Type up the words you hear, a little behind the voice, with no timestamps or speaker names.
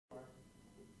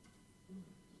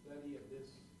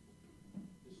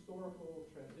historical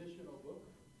transitional book.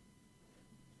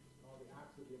 It's called the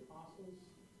Acts of the Apostles.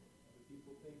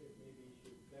 People think it maybe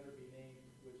should better be named,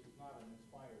 which is not an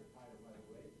inspired title, by the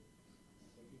way.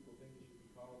 Some people think it should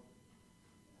be called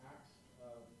Acts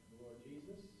of the Lord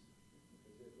Jesus,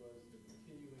 because it was the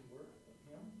continuing work of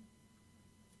Him.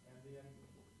 And then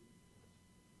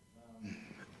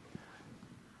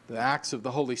the Acts of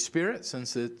the Holy Spirit,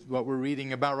 since what we're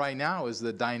reading about right now is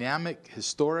the dynamic,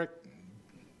 historic,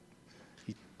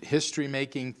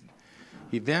 history-making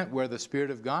event where the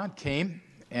Spirit of God came.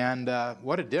 And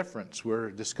what a difference we're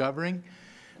discovering.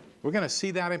 We're going to see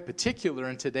that in particular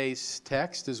in today's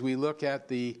text as we look at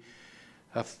the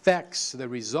effects, the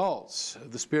results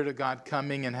of the Spirit of God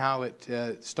coming and how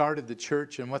it started the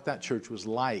church and what that church was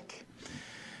like.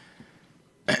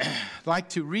 I'd like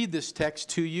to read this text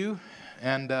to you.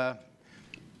 And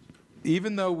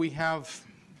even though we have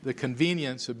the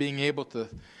convenience of being able to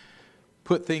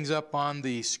put things up on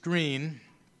the screen,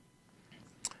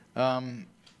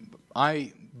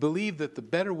 I believe that the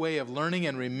better way of learning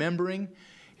and remembering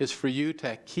is for you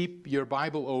to keep your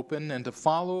Bible open and to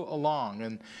follow along.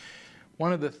 And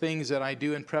one of the things that I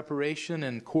do in preparation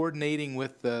and coordinating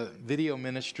with the video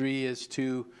ministry is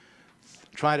to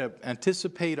try to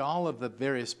anticipate all of the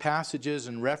various passages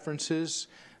and references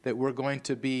that we're going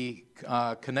to be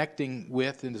connecting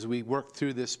with and as we work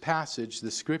through this passage,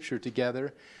 the Scripture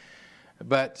together.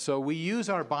 But so we use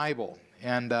our Bible.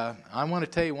 And I want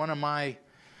to tell you one of my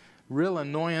real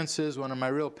annoyances, one of my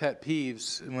real pet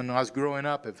peeves when I was growing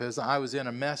up, if I was in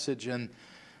a message and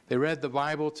they read the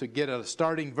Bible to get a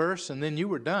starting verse and then you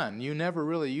were done. You never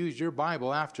really used your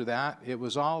Bible after that. It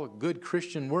was all good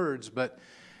Christian words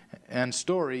and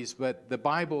stories, but the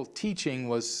Bible teaching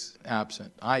was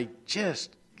absent.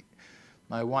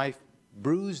 My wife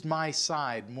bruised my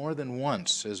side more than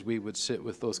once as we would sit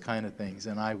with those kind of things,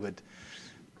 and I would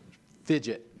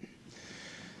fidget.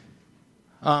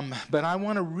 But I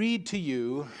want to read to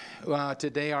you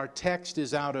today. Our text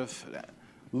is out of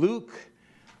Luke,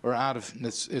 or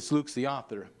it's Luke's the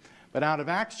author, but out of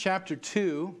Acts chapter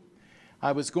 2.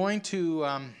 I was going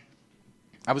to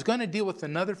deal with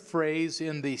another phrase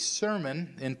in the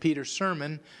sermon, in Peter's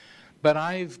sermon, but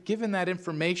I've given that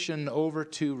information over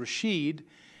to Rashid,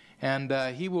 and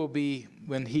he will be,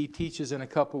 when he teaches in a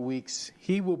couple weeks,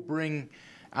 he will bring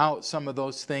out some of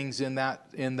those things in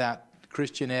that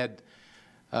Christian Ed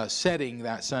setting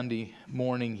that Sunday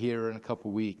morning here in a couple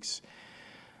weeks.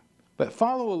 But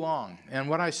follow along. And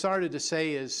what I started to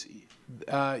say is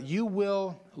you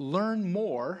will learn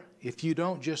more if you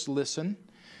don't just listen,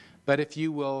 but if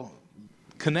you will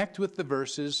connect with the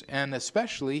verses, and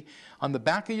especially on the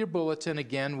back of your bulletin,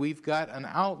 again, we've got an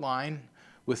outline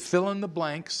with fill in the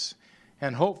blanks,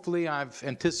 and hopefully I've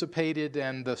anticipated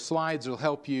and the slides will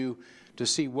help you to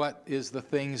see what is the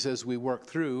things as we work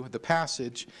through the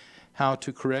passage, how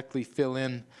to correctly fill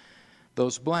in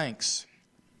those blanks.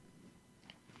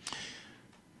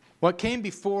 What came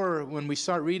before, when we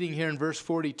start reading here in verse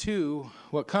 42,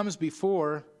 what comes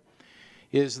before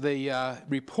is the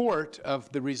report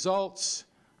of the results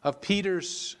of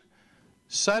Peter's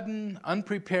sudden,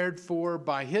 unprepared for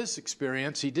by his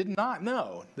experience. He did not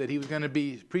know that he was going to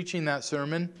be preaching that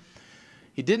sermon.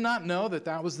 He did not know that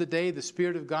that was the day the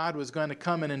Spirit of God was going to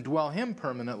come and indwell him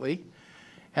permanently,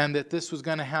 and that this was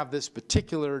going to have this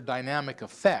particular dynamic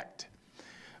effect.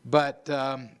 But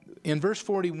in verse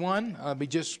 41, we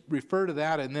just refer to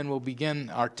that, and then we'll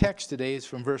begin our text today. Is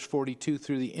from verse 42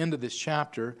 through the end of this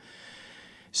chapter.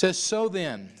 It says, "So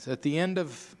then," at the end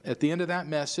of that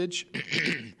message,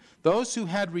 "those who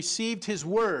had received his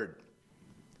word,"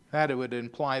 that it would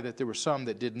imply that there were some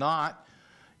that did not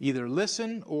either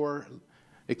listen or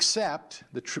accept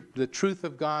the truth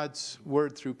of God's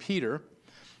word through Peter.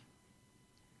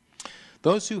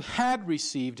 "Those who had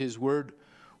received his word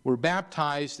were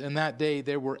baptized, and that day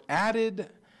there were added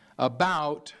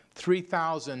about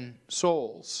 3,000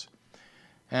 souls."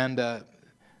 And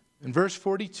in verse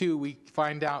 42, we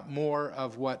find out more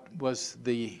of what was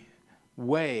the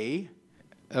way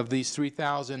of these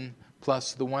 3,000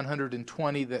 plus the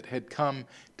 120 that had come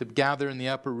to gather in the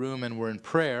upper room and were in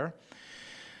prayer.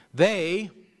 They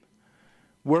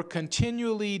were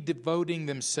continually devoting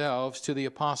themselves to the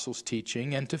apostles'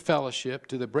 teaching and to fellowship,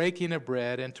 to the breaking of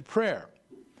bread and to prayer.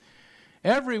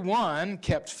 Everyone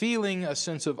kept feeling a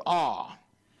sense of awe,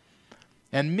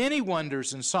 and many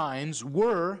wonders and signs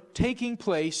were taking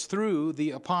place through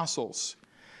the apostles.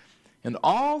 And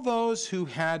all those who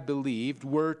had believed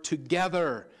were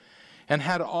together and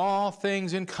had all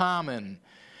things in common.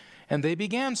 And they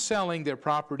began selling their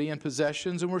property and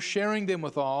possessions and were sharing them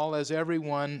with all, as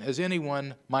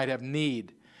anyone might have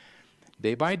need.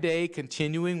 Day by day,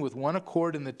 continuing with one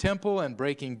accord in the temple and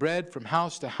breaking bread from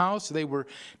house to house, they were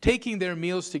taking their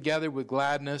meals together with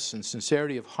gladness and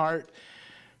sincerity of heart,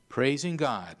 praising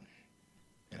God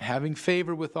and having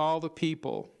favor with all the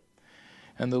people.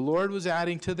 And the Lord was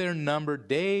adding to their number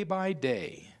day by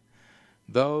day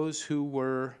those who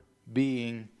were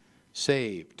being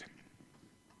saved.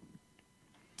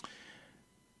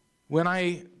 When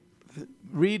I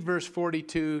read verse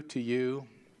 42 to you,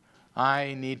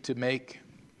 I need to make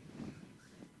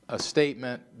a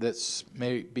statement that's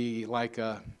maybe like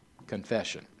a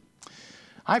confession.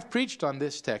 I've preached on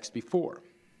this text before.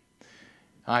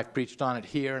 I've preached on it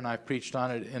here, and I've preached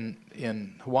on it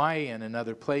in Hawaii and in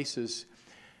other places,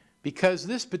 because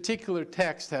this particular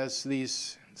text has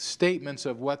these statements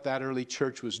of what that early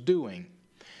church was doing.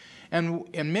 And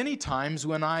many times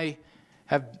when I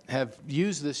have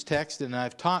used this text and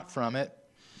I've taught from it,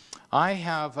 I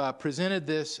have presented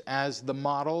this as the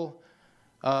model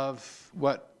of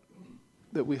what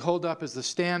that we hold up as the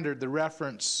standard, the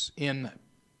reference in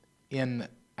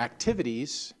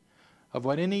activities of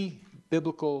what any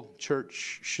biblical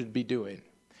church should be doing.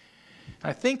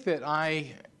 I think that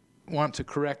I want to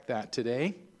correct that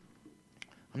today.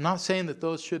 I'm not saying that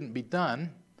those shouldn't be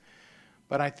done,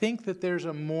 but I think that there's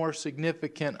a more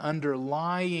significant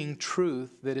underlying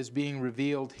truth that is being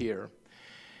revealed here.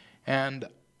 And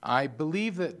I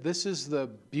believe that this is the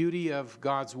beauty of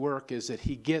God's work, is that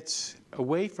He gets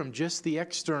away from just the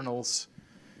externals.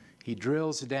 He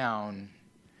drills down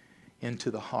into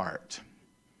the heart.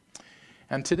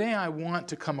 And today I want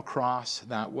to come across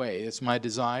that way. It's my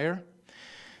desire.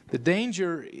 The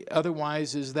danger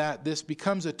otherwise is that this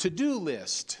becomes a to-do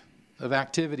list of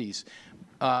activities.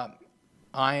 I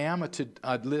am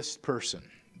a list person.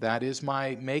 That is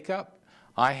my makeup.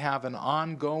 I have an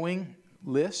ongoing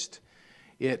list.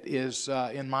 It is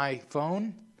in my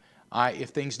phone. If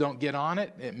things don't get on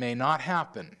it, it may not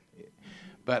happen.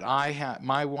 But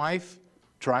my wife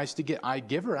tries to I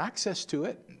give her access to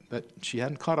it, but she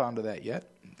hadn't caught on to that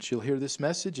yet. She'll hear this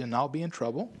message and I'll be in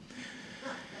trouble.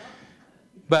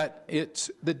 But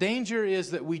the danger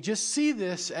is that we just see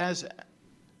this as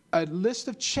a list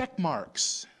of check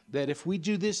marks, that if we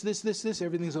do this,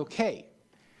 everything's okay.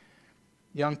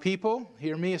 Young people,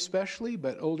 hear me especially,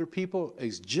 but older people,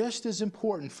 is just as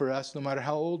important for us, no matter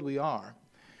how old we are.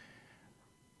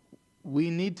 We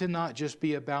need to not just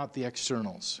be about the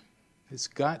externals. It's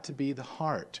got to be the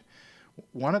heart.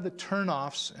 One of the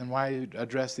turnoffs, and why I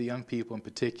address the young people in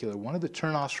particular, one of the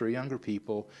turnoffs for younger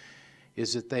people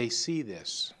is that they see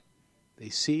this. They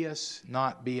see us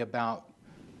not be about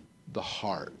the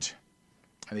heart.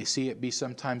 And they see it be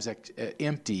sometimes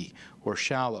empty or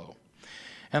shallow.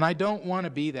 And I don't want to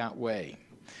be that way.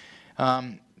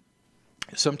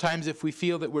 Sometimes if we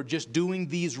feel that we're just doing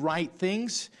these right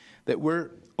things, that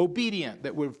we're obedient,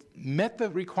 that we've met the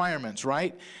requirements,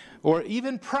 right? Or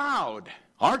even proud.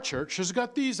 Our church has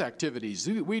got these activities.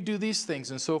 We do these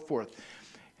things and so forth.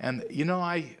 And, you know,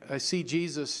 I see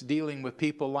Jesus dealing with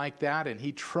people like that, and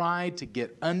He tried to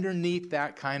get underneath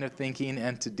that kind of thinking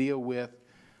and to deal with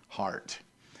heart.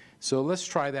 So let's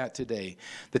try that today.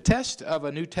 The test of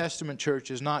a New Testament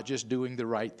church is not just doing the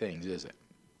right things, is it?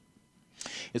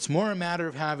 It's more a matter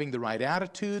of having the right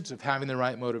attitudes, of having the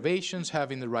right motivations,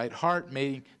 having the right heart,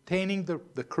 maintaining the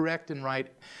correct and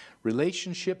right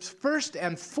relationships. First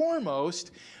and foremost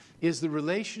is the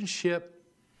relationship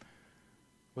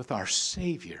with our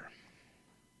Savior,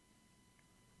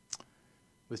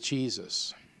 with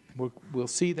Jesus. We'll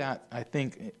see that, I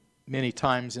think, many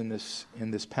times in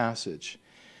this passage.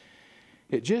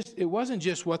 It wasn't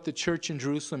just what the church in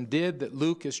Jerusalem did that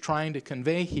Luke is trying to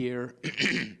convey here.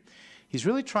 He's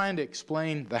really trying to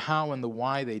explain the how and the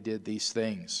why they did these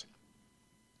things.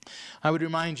 I would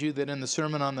remind you that in the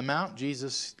Sermon on the Mount,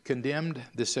 Jesus condemned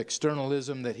this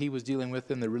externalism that He was dealing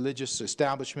with in the religious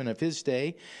establishment of His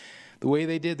day. The way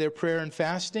they did their prayer and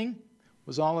fasting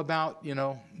was all about,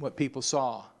 what people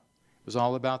saw. It was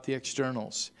all about the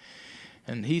externals.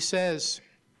 And He says,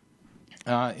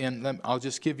 and I'll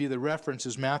just give you the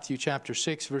references, Matthew chapter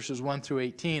 6, verses 1 through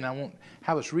 18. I won't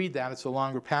have us read that. It's a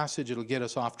longer passage. It'll get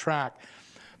us off track.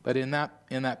 But in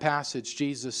that passage,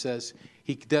 Jesus says,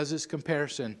 He does this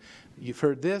comparison. You've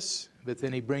heard this, but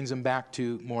then He brings them back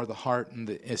to more the heart and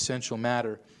the essential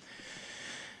matter.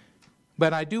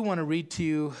 But I do want to read to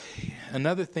you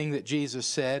another thing that Jesus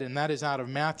said, and that is out of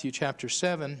Matthew chapter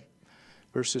 7,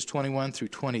 verses 21 through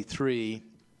 23.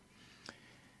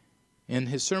 In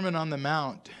His Sermon on the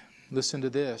Mount, listen to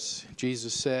this.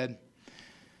 Jesus said,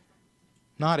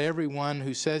 "Not everyone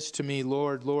who says to me,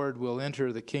 'Lord, Lord,' will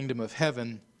enter the kingdom of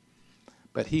heaven,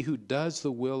 but he who does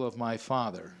the will of my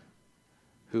Father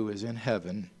who is in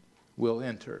heaven. will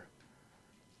enter.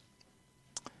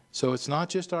 So it's not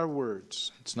just our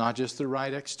words. It's not just the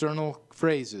right external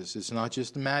phrases. It's not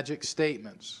just the magic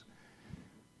statements.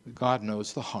 God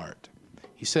knows the heart.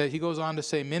 He goes on to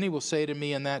say, many will say to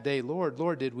me in that day, Lord,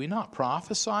 Lord, did we not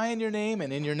prophesy in your name,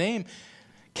 and in your name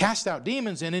cast out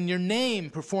demons, and in your name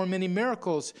perform many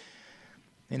miracles?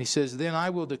 And he says, then I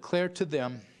will declare to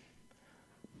them,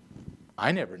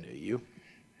 I never knew you.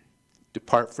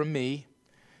 Depart from me,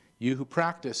 you who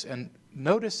practice. And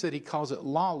notice that he calls it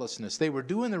lawlessness. They were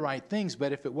doing the right things,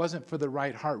 but if it wasn't for the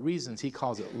right heart reasons, he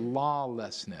calls it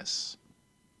lawlessness.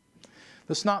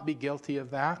 Let's not be guilty of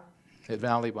that at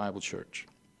Valley Bible Church.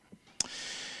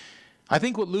 I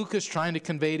think what Luke is trying to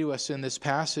convey to us in this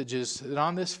passage is that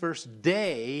on this first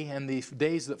day and the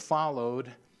days that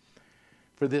followed,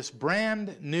 for this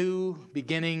brand new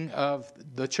beginning of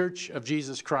the Church of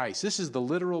Jesus Christ. This is the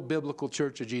literal biblical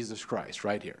Church of Jesus Christ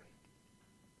right here.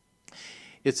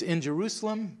 It's in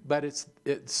Jerusalem, but it's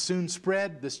soon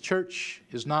spread. This church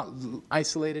is not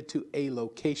isolated to a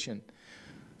location.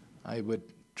 I would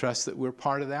trust that we're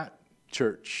part of that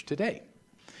church today.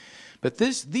 But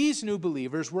these new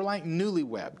believers were like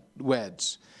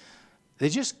newlyweds. They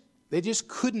just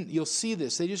couldn't, you'll see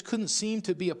this, they just couldn't seem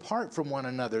to be apart from one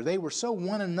another. They were so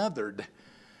one anothered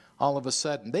all of a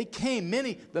sudden. They came,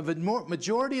 the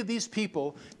majority of these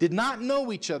people did not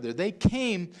know each other. They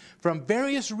came from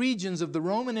various regions of the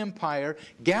Roman Empire,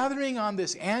 gathering on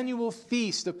this annual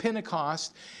feast of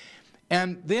Pentecost,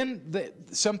 and then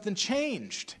something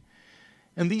changed.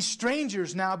 And these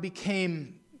strangers now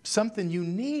became something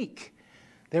unique.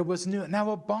 There was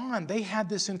now a bond. They had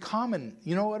this in common.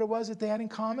 You know what it was that they had in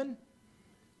common?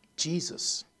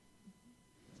 Jesus.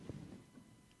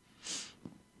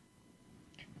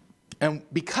 And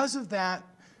because of that,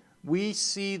 we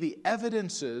see the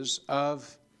evidences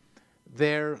of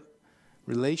their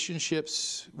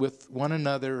relationships with one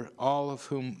another, all of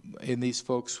whom in these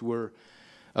folks were,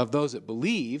 of those that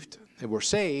believed, that were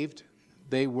saved,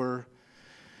 they were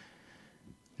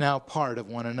now part of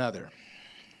one another.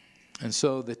 And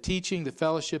so the teaching, the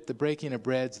fellowship, the breaking of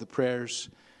breads, the prayers,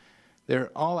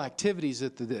 they're all activities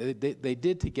that they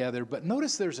did together. But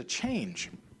notice there's a change.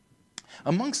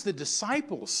 Amongst the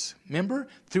disciples, remember,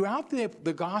 throughout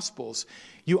the Gospels,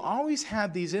 you always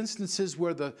had these instances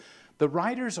where the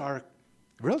writers are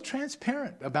real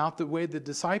transparent about the way the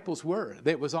disciples were.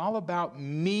 It was all about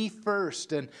me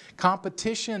first and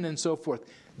competition and so forth.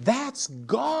 That's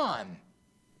gone.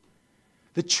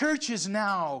 The church is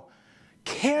now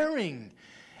caring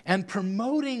and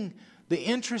promoting the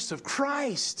interests of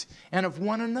Christ and of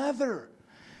one another.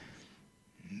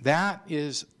 That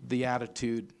is the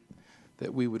attitude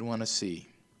that we would want to see.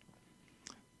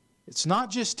 It's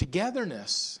not just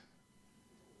togetherness.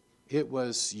 It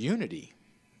was unity.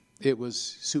 It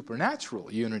was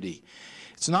supernatural unity.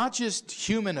 It's not just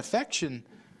human affection.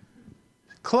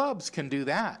 Clubs can do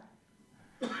that.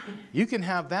 You can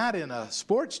have that in a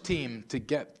sports team to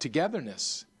get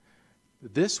togetherness.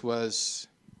 This was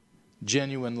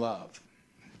genuine love.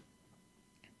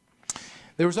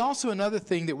 There was also another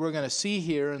thing that we're going to see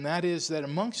here, and that is that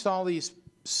amongst all these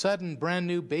sudden brand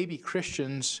new baby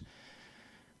Christians,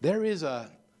 there's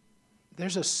a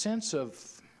sense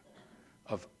of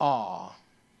awe,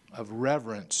 of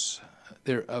reverence.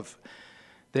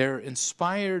 They're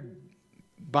inspired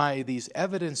by these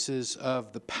evidences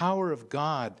of the power of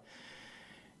God.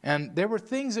 And there were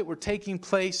things that were taking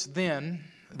place then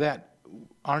that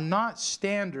are not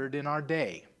standard in our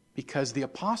day, because the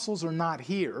apostles are not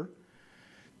here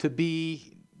to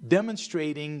be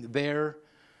demonstrating their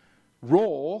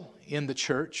role in the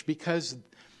church, because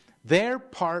their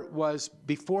part was,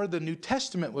 before the New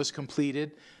Testament was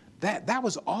completed, that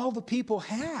was all the people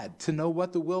had to know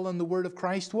what the will and the word of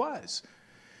Christ was.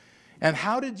 And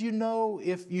how did you know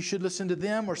if you should listen to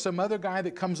them or some other guy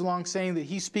that comes along saying that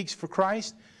he speaks for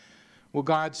Christ? Well,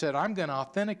 God said, I'm going to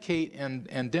authenticate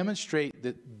and demonstrate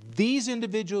that these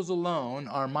individuals alone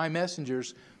are my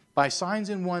messengers by signs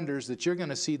and wonders that you're going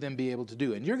to see them be able to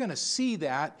do. And you're going to see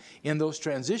that in those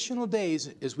transitional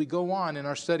days as we go on in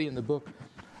our study in the book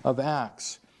of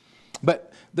Acts.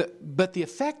 But the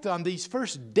effect on these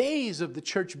first days of the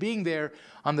church being there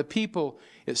on the people,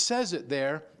 it says it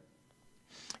there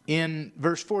in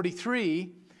verse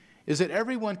 43, is that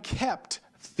everyone kept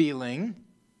feeling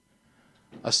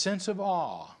a sense of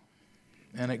awe.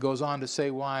 And it goes on to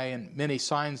say why, and many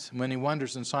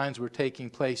wonders and signs were taking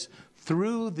place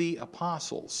through the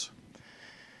apostles.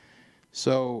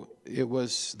 So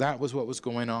that was what was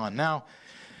going on. Now,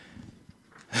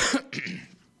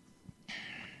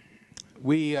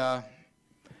 we want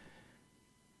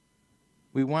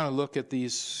to look at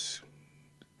these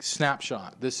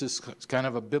snapshot. This is kind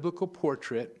of a biblical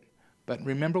portrait, but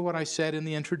remember what I said in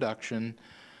the introduction.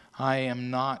 I am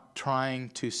not trying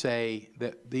to say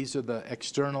that these are the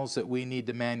externals that we need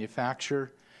to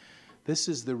manufacture. This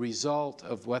is the result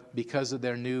of what, because of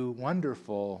their new,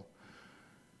 wonderful,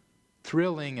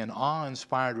 thrilling, and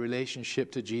awe-inspired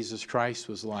relationship to Jesus Christ,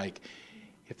 was like.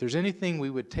 If there's anything we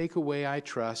would take away, I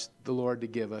trust the Lord to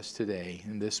give us today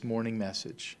in this morning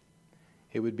message,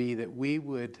 it would be that we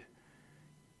would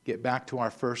get back to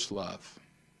our first love,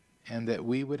 and that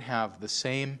we would have the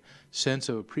same sense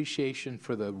of appreciation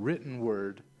for the written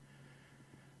word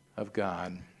of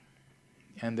God,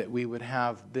 and that we would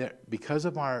have, because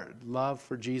of our love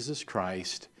for Jesus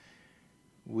Christ,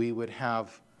 we would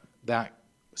have that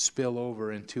spill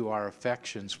over into our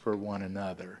affections for one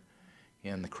another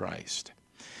in the Christ.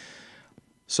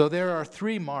 So there are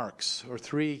three marks or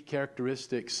three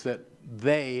characteristics that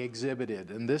they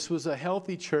exhibited. And this was a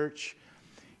healthy church,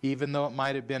 even though it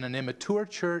might have been an immature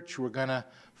church. We're going to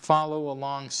follow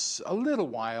along a little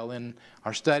while in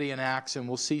our study in Acts, and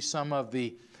we'll see some of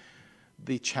the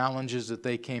challenges that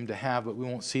they came to have, but we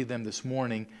won't see them this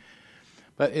morning.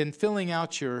 But in filling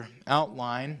out your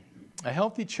outline, a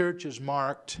healthy church is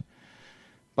marked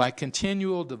by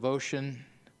continual devotion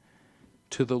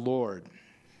to the Lord.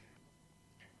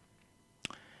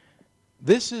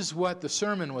 This is what the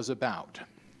sermon was about.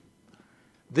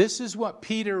 This is what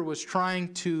Peter was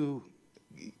trying to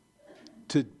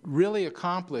really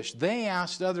accomplish. They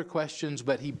asked other questions,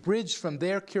 but he bridged from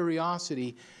their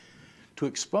curiosity to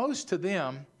expose to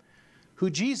them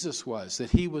who Jesus was, that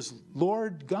he was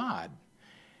Lord God.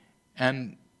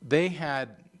 And they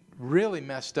had really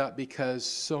messed up because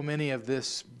so many of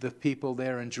the people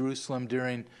there in Jerusalem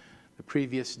during the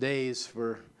previous days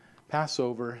for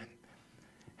Passover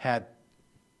had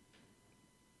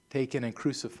taken and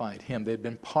crucified him. They'd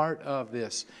been part of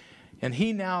this. And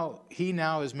he now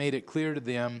has made it clear to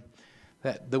them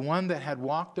that the one that had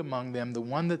walked among them, the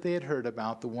one that they had heard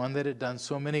about, the one that had done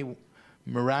so many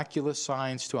miraculous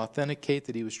signs to authenticate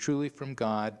that he was truly from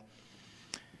God,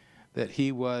 that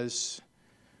he was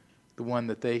the one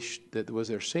that was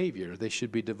their Savior. They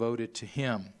should be devoted to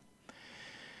him.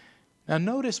 Now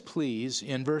notice, please,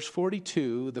 in verse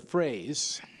 42, the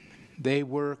phrase, they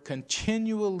were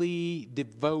continually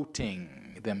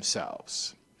devoting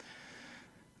themselves.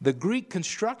 The Greek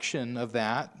construction of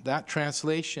that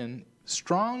translation,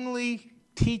 strongly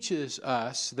teaches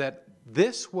us that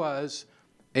this was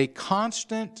a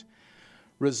constant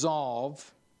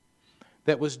resolve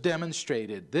that was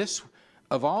demonstrated. This,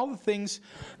 of all the things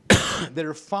that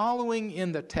are following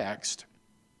in the text,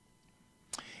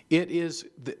 it is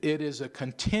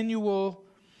continual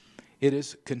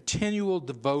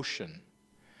devotion.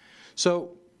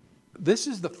 So this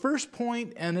is the first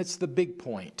point, and it's the big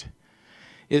point,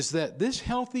 is that this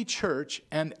healthy church,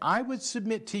 and I would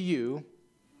submit to you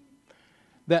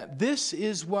that this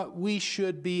is what we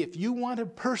should be. If you want to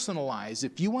personalize,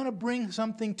 if you want to bring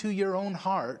something to your own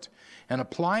heart and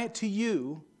apply it to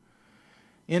you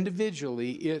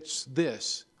individually, it's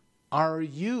this. Are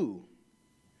you,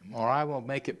 or I will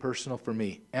make it personal for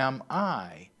me, am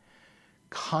I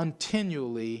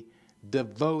continually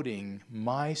devoting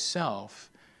myself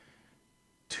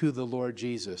to the Lord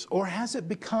Jesus? Or has it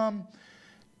become,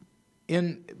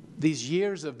 in these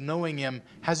years of knowing him,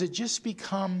 has it just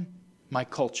become my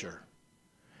culture?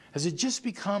 Has it just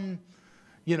become,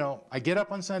 I get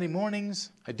up on Sunday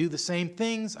mornings, I do the same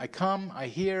things, I come, I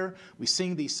hear, we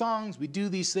sing these songs, we do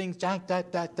these things,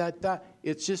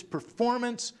 it's just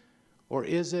performance, or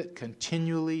is it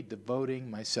continually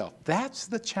devoting myself? That's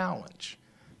the challenge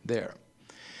there.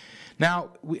 Now,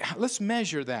 let's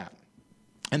measure that.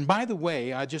 And by the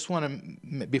way, I just want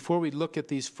to, before we look at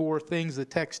these four things the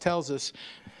text tells us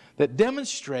that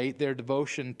demonstrate their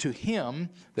devotion to him,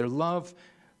 their love,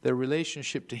 their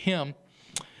relationship to him,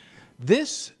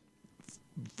 this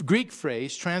Greek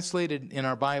phrase, translated in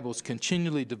our Bibles,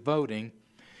 continually devoting,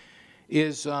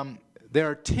 is, there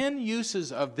are 10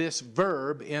 uses of this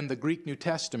verb in the Greek New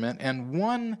Testament, and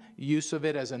one use of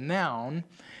it as a noun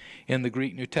in the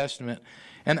Greek New Testament.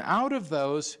 And out of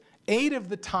those, 8 of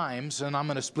the times, and I'm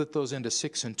going to split those into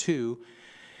 6 and 2,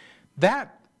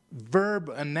 that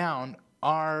verb and noun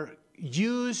are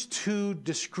used to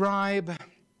describe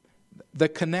the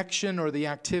connection or the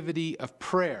activity of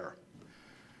prayer.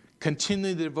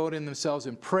 Continually devoting themselves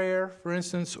in prayer, for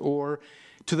instance, or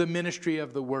to the ministry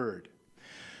of the word.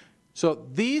 So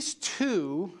these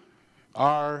two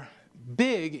are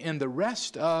big in the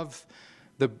rest of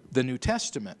the New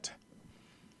Testament.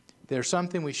 They're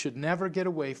something we should never get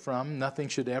away from. Nothing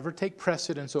should ever take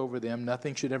precedence over them.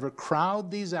 Nothing should ever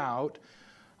crowd these out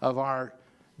of our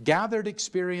gathered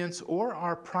experience or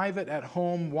our private at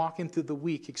home walking through the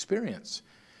week experience?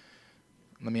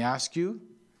 Let me ask you,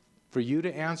 for you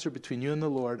to answer between you and the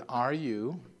Lord, are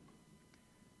you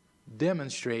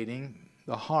demonstrating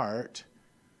the heart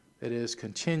that is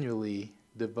continually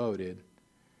devoted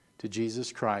to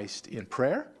Jesus Christ in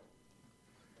prayer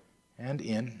and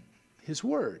in His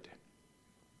Word?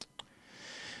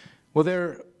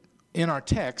 Well, in our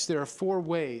text, there are 4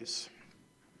 ways.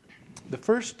 The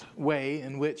first way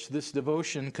in which this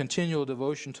devotion, continual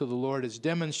devotion to the Lord, is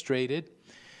demonstrated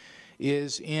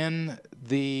is in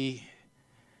the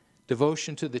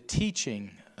devotion to the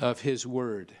teaching of His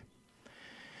Word.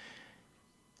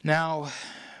 Now,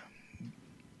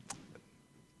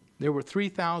 there were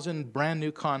 3,000 brand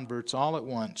new converts all at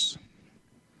once.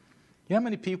 You know how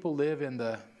many people live in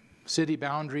the city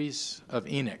boundaries of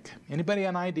Enoch? Anybody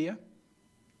an idea?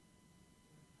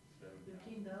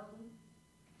 15,000?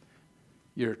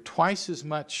 You're twice as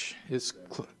much. It's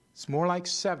more like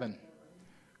 7.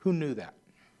 Who knew that?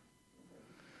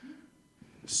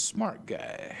 Smart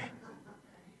guy.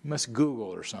 You must Google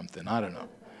or something. I don't know.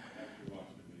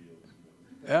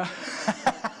 Yeah.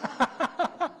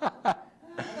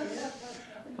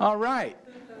 All right.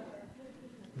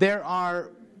 There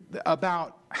are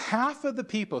about half of the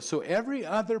people, so every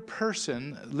other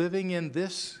person living in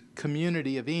this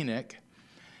community of Enoch,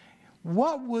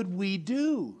 what would we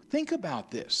do? Think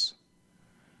about this.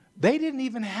 They didn't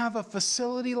even have a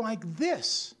facility like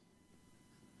this.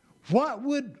 What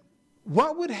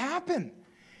would happen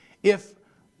if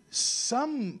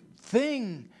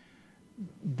something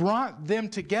brought them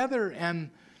together and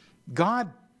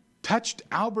God touched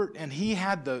Albert and he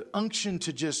had the unction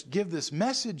to just give this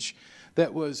message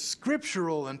that was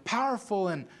scriptural and powerful,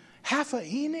 and half of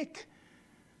Enoch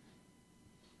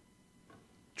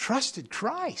trusted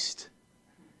Christ?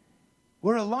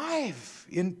 We're alive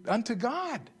unto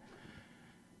God.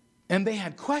 And they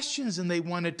had questions and they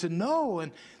wanted to know,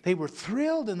 and they were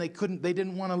thrilled, and they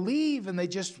didn't want to leave, and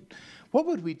what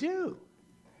would we do?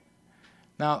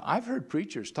 Now, I've heard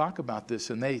preachers talk about this,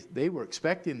 and they were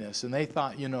expecting this, and they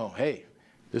thought, hey,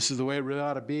 this is the way it really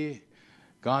ought to be.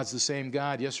 God's the same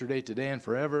God yesterday, today, and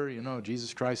forever.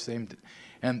 Jesus Christ, same.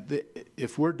 And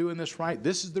if we're doing this right,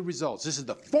 this is the results. This is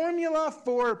the formula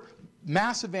for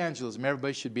mass evangelism.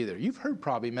 Everybody should be there. You've heard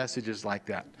probably messages like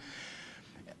that.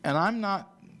 And I'm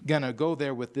not going to go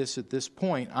there with this at this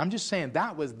point. I'm just saying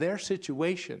that was their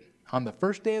situation. On the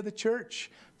first day of the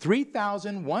church,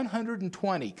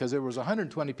 3,120, because there was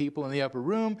 120 people in the upper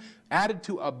room, added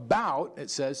to about, it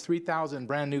says, 3,000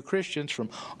 brand new Christians from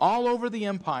all over the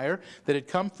empire that had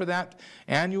come for that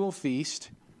annual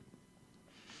feast.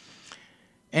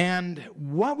 And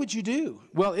what would you do?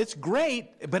 Well, it's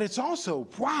great, but it's also,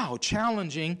 wow,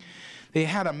 challenging. They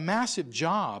had a massive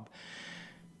job.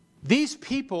 These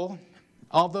people,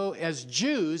 although as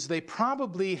Jews, they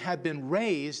probably had been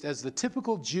raised as the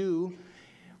typical Jew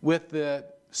with the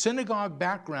synagogue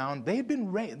background. They had been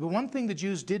raised. The one thing the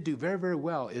Jews did do very, very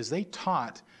well is they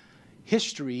taught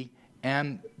history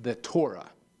and the Torah.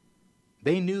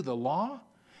 They knew the law.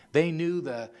 They knew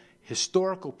the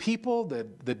historical people, the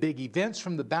big events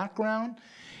from the background.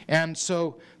 And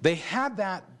so they had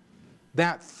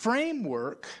that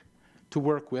framework to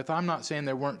work with. I'm not saying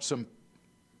there weren't some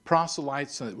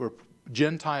proselytes that were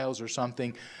Gentiles or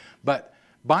something, but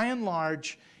by and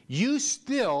large,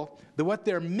 what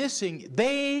they're missing,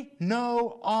 they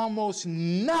know almost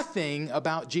nothing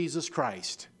about Jesus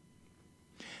Christ.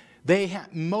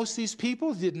 Most of these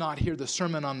people did not hear the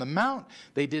Sermon on the Mount.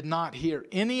 They did not hear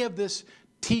any of this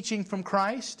teaching from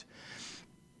Christ.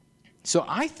 So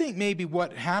I think maybe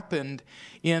what happened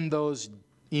in those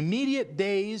immediate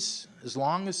days, as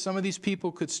long as some of these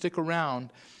people could stick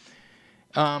around,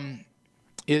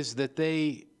 is that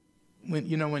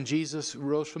when Jesus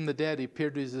rose from the dead, He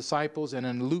appeared to His disciples. And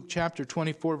in Luke chapter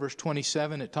 24, verse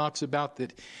 27, it talks about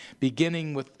that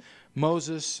beginning with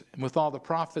Moses and with all the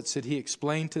prophets, that He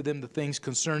explained to them the things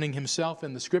concerning Himself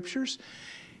in the Scriptures.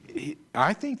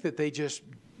 I think that they just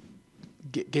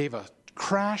gave a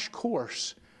crash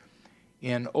course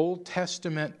in Old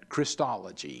Testament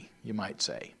Christology, you might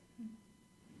say.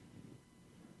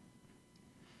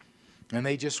 And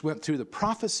they just went through the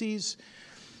prophecies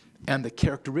and the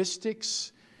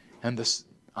characteristics and the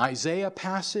Isaiah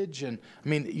passage. And I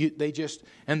mean,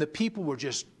 and the people were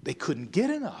they couldn't get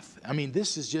enough. I mean,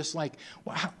 this is just like,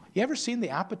 wow. You ever seen the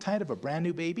appetite of a brand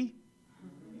new baby?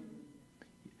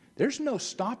 There's no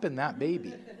stopping that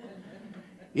baby.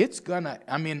 It's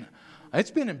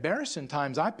been embarrassing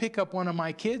times. I pick up one of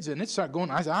my kids and it starts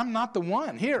going, I say, I'm not the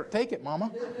one. Here, take it,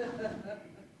 Mama.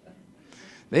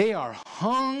 They are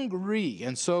hungry.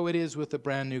 And so it is with a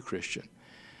brand new Christian.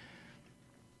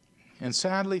 And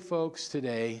sadly, folks,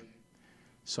 today,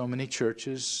 so many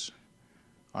churches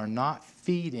are not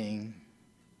feeding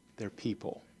their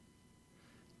people.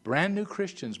 Brand new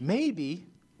Christians, maybe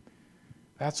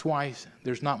that's why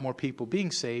there's not more people being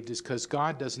saved, is because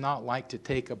God does not like to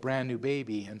take a brand new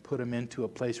baby and put them into a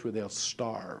place where they'll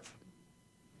starve.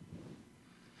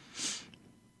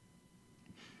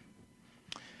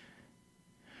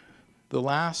 The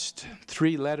last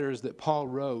 3 letters that Paul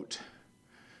wrote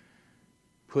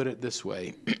put it this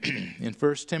way. In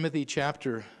 1 Timothy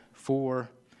chapter 4,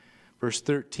 verse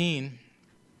 13,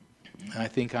 I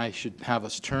think I should have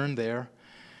us turn there.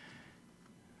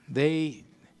 The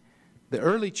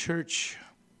early church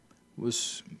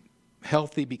was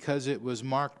healthy because it was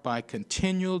marked by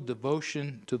continual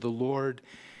devotion to the Lord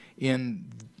in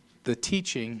the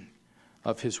teaching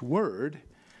of His Word.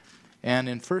 And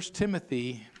in 1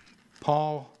 Timothy,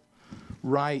 Paul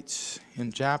writes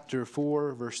in chapter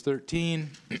 4, verse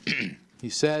 13, he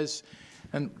says,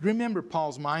 and remember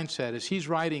Paul's mindset as he's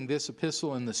writing this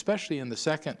epistle, and especially in the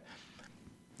second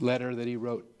letter that he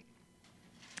wrote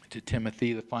to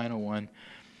Timothy, the final one,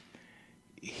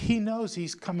 he knows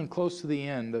he's coming close to the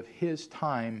end of his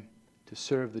time to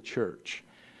serve the church.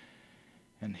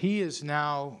 And he is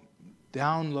now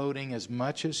downloading as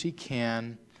much as he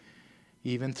can,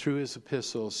 even through his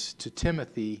epistles, to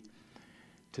Timothy,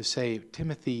 to say,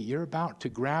 Timothy, you're about to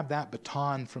grab that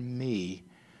baton from me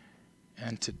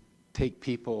and to take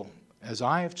people, as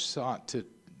I have sought to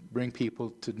bring people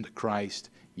to Christ,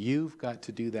 you've got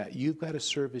to do that. You've got to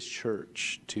serve His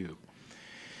church too.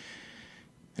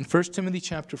 In 1 Timothy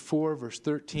chapter 4, verse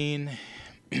 13,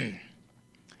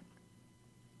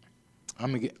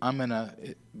 I'm going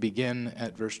to begin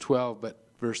at verse 12, but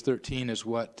verse 13 is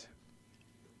what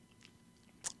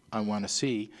I want to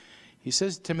see. He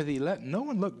says to Timothy, let no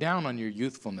one look down on your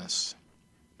youthfulness,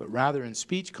 but rather in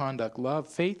speech, conduct, love,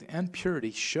 faith, and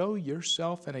purity, show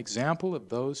yourself an example of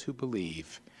those who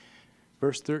believe.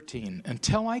 Verse 13,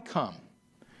 until I come,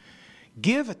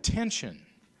 give attention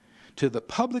to the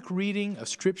public reading of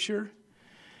Scripture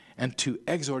and to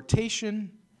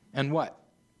exhortation and what?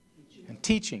 Teaching. And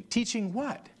teaching. Teaching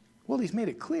what? Well, he's made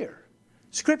it clear.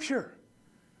 Scripture,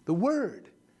 the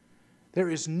Word. There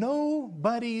is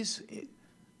nobody's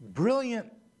brilliant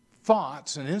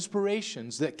thoughts and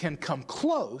inspirations that can come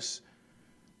close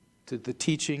to the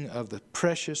teaching of the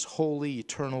precious, holy,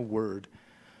 eternal Word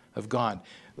of God.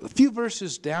 A few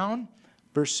verses down,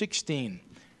 verse 16,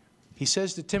 he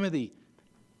says to Timothy,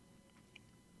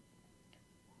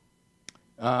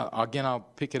 again, I'll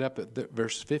pick it up at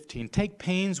verse 15. Take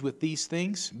pains with these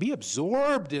things. Be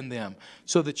absorbed in them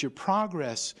so that your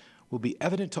progress will be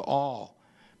evident to all.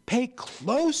 Pay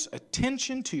close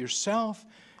attention to yourself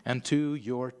and to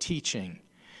your teaching.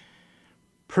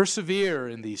 Persevere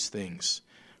in these things.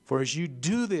 For as you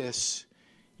do this,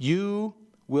 you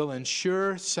will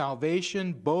ensure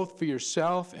salvation both for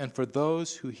yourself and for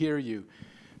those who hear you.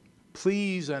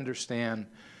 Please understand,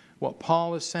 what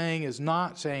Paul is saying is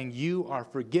not saying you are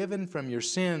forgiven from your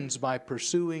sins by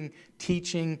pursuing,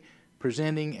 teaching,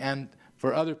 presenting, and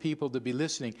for other people to be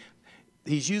listening.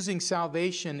 He's using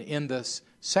salvation in the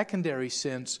secondary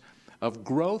sense of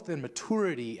growth and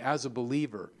maturity as a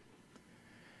believer.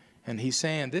 And he's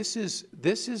saying this is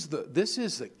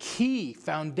the key,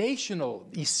 foundational,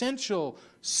 essential,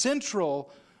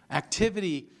 central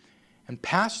activity. And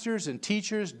pastors and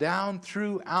teachers down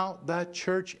throughout the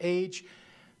church age,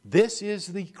 this is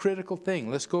the critical thing.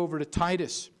 Let's go over to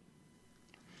Titus.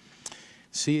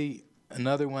 See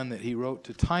another one that he wrote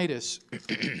to Titus,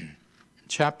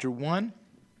 chapter 1,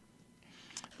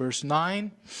 verse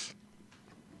 9.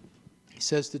 He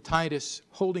says to Titus,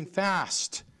 holding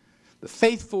fast the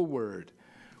faithful word,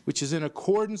 which is in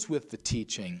accordance with the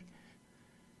teaching,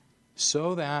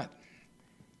 so that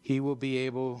he will be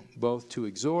able both to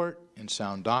exhort in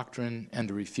sound doctrine and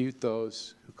to refute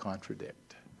those who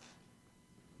contradict.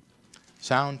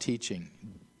 Sound teaching.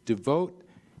 Devote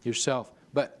yourself.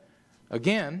 But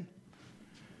again,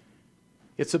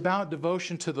 it's about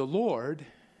devotion to the Lord,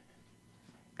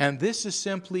 and this is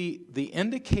simply the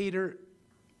indicator.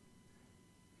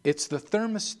 It's the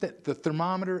thermostat, the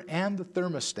thermometer and the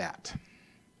thermostat.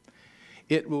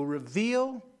 It will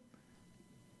reveal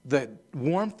the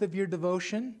warmth of your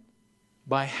devotion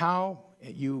by how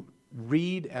you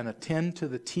read and attend to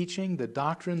the teaching, the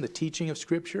doctrine, the teaching of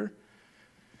Scripture.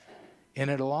 And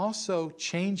it'll also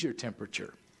change your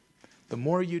temperature. The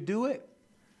more you do it,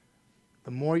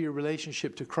 the more your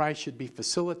relationship to Christ should be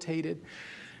facilitated.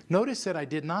 Notice that I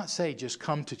did not say just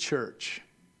come to church.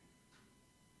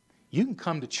 You can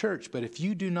come to church, but if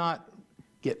you do not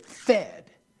get fed,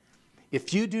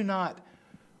 if you do not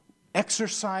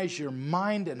exercise your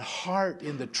mind and heart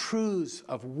in the truths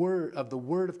of the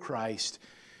Word of Christ,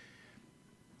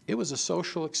 it was a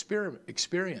social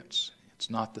experience. It's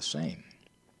not the same.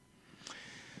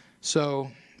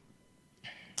 So,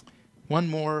 one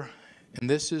more, and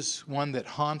this is one that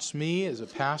haunts me as a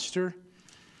pastor.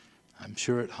 I'm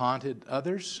sure it haunted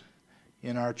others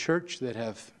in our church that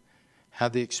have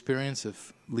had the experience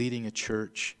of leading a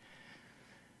church.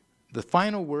 The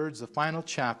final words, the final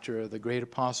chapter of the great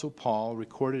Apostle Paul,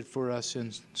 recorded for us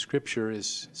in Scripture,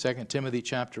 is 2 Timothy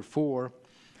chapter 4.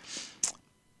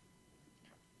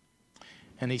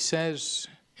 And he says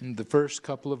in the first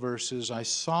couple of verses, I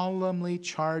solemnly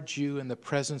charge you in the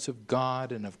presence of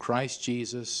God and of Christ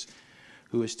Jesus,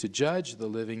 who is to judge the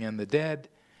living and the dead,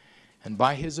 and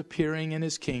by his appearing in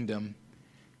his kingdom,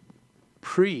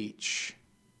 preach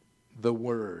the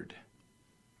word.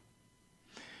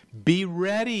 Be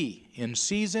ready in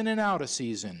season and out of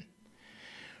season.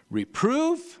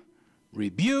 Reprove,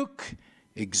 rebuke,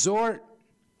 exhort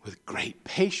with great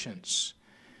patience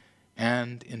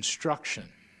and instruction.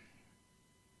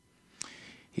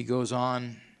 He goes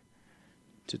on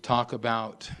to talk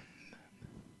about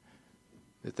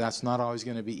that that's not always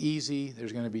going to be easy.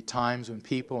 There's going to be times when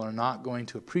people are not going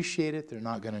to appreciate it. They're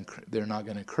not going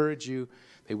to encourage you.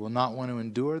 They will not want to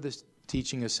endure this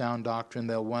teaching of sound doctrine.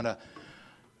 They'll want to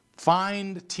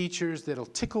find teachers that'll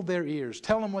tickle their ears.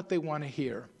 Tell them what they want to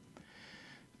hear.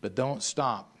 But don't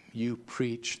stop. You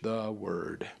preach the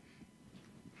word.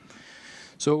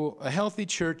 So a healthy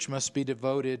church must be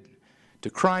devoted to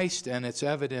Christ, and it's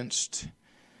evidenced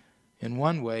in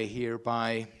one way here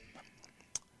by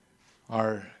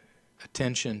our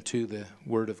attention to the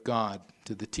Word of God,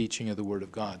 to the teaching of the Word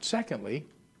of God. Secondly,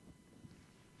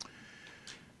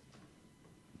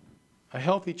 a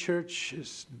healthy church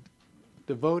is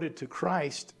devoted to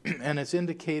Christ, and it's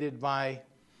indicated by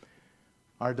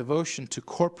our devotion to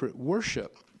corporate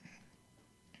worship.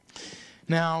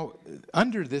 Now,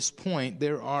 under this point,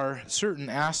 there are certain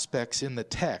aspects in the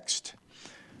text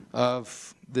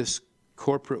of this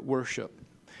corporate worship.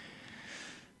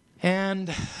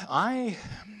 And I'm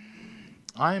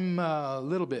a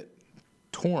little bit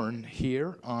torn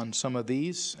here on some of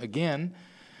these. Again,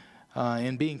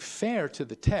 in being fair to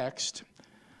the text,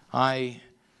 I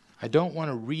don't want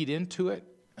to read into it.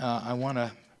 I want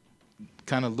to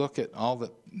kind of look at all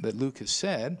that Luke has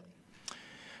said.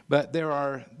 But there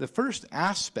are the first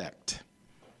aspect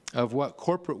of what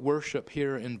corporate worship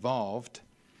here involved,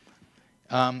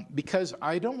 because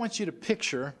I don't want you to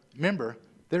picture, remember,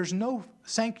 there's no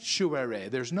sanctuary,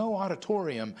 there's no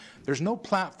auditorium, there's no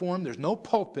platform, there's no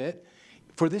pulpit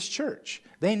for this church.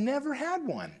 They never had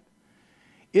one.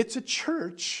 It's a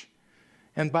church,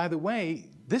 and by the way,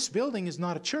 this building is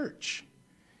not a church.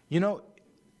 You know,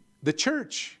 the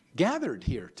church gathered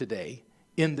here today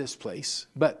in this place,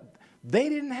 but they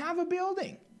didn't have a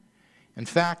building. In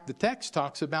fact, the text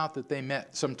talks about that they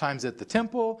met sometimes at the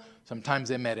temple, sometimes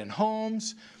they met in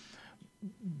homes,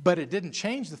 but it didn't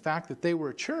change the fact that they were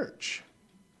a church.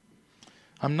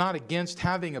 I'm not against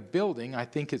having a building. I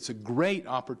think it's a great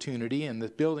opportunity, and the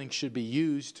building should be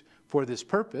used for this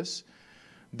purpose.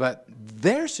 But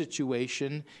their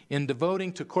situation in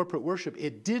devoting to corporate worship,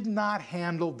 it did not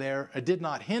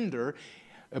hinder,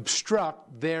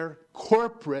 obstruct their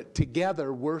corporate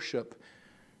together worship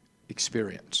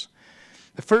experience.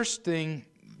 The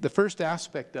first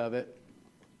aspect of it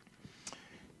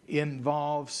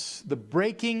involves the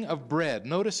breaking of bread.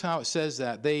 Notice how it says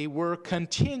that. They were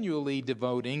continually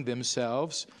devoting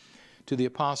themselves to the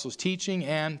apostles' teaching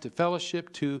and to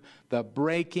fellowship, to the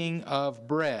breaking of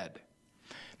bread.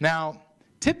 Now,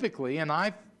 typically, and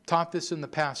I've taught this in the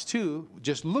past too,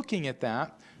 just looking at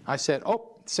that, I said,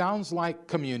 oh, sounds like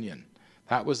communion.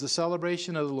 That was the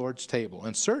celebration of the Lord's table.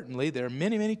 And certainly there are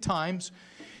many, many times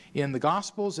in the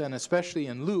Gospels, and especially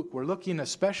in Luke, we're looking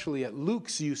especially at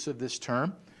Luke's use of this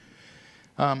term,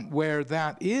 where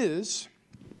that is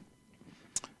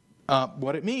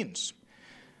what it means.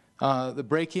 The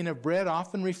breaking of bread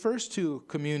often refers to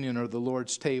communion or the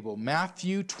Lord's table.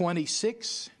 Matthew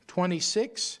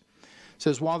 26:26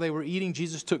 says, while they were eating,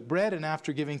 Jesus took bread, and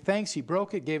after giving thanks, he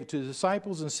broke it, gave it to the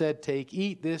disciples, and said, take,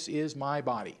 eat, this is my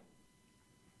body.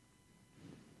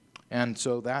 And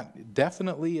so that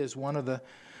definitely is one of the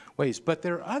ways. But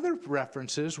there are other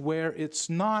references where it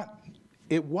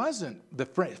wasn't, the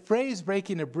phrase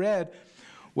breaking of bread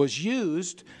was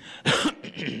used,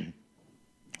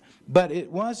 but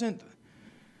it wasn't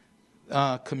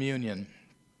communion.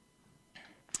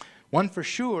 One for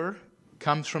sure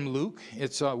comes from Luke.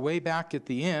 It's way back at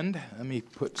the end. Let me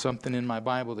put something in my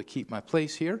Bible to keep my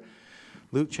place here.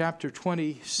 Luke chapter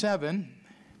 27,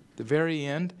 the very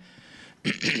end.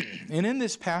 And in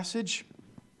this passage,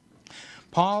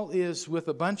 Paul is with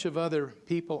a bunch of other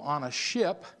people on a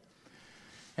ship,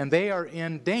 and they are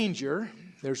in danger.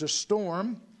 There's a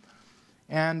storm,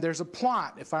 and there's a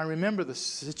plot. If I remember the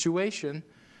situation,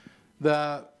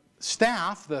 the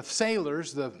staff, the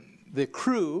sailors, the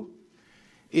crew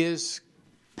is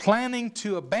planning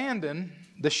to abandon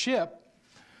the ship.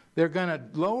 They're going to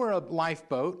lower a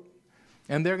lifeboat,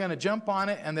 and they're going to jump on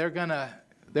it, and they're going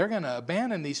to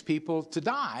abandon these people to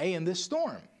die in this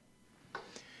storm.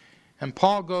 And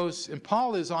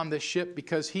Paul is on this ship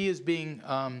because he's being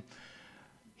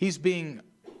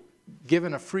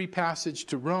given a free passage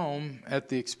to Rome at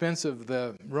the expense of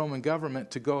the Roman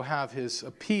government to go have his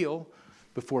appeal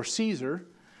before Caesar.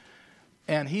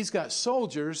 And he's got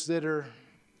soldiers that are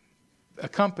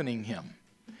accompanying him.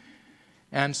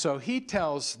 And so he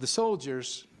tells the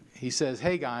soldiers, he says,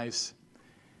 hey guys,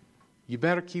 you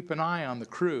better keep an eye on the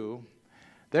crew.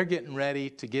 They're getting ready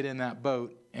to get in that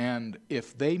boat, and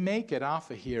if they make it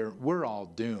off of here, we're all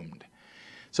doomed.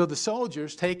 So the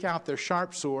soldiers take out their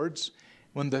sharp swords.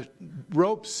 When the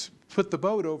ropes put the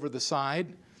boat over the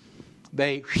side,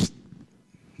 there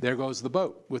goes the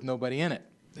boat with nobody in it.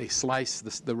 They slice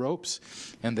the ropes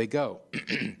and they go.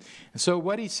 And so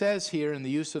what he says here in the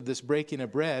use of this breaking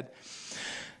of bread,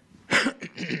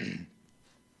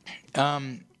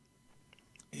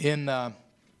 in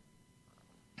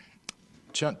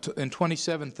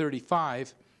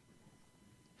 27:35,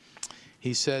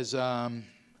 he says, I've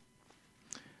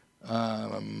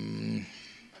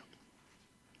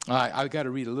got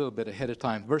to read a little bit ahead of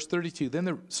time. Verse 32, then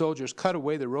the soldiers cut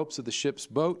away the ropes of the ship's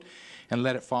boat and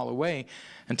let it fall away.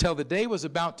 Until the day was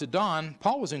about to dawn,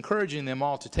 Paul was encouraging them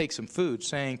all to take some food,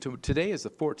 saying, today is the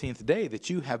 14th day that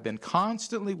you have been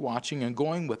constantly watching and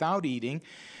going without eating,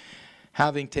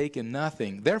 having taken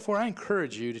nothing. Therefore I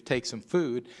encourage you to take some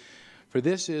food, for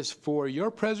this is for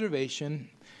your preservation,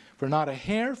 for not a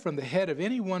hair from the head of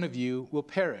any one of you will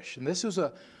perish. And this is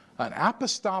an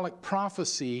apostolic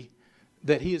prophecy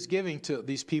that he is giving to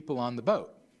these people on the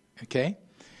boat. Okay?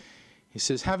 He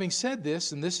says, having said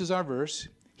this, and this is our verse,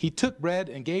 he took bread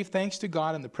and gave thanks to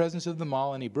God in the presence of them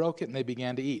all, and he broke it and they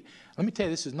began to eat. Let me tell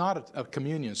you, this is not a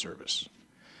communion service.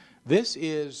 This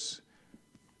is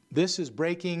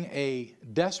breaking a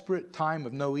desperate time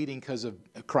of no eating because of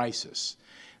a crisis.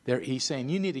 He's saying,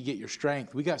 you need to get your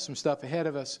strength. We got some stuff ahead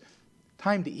of us.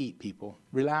 Time to eat, people.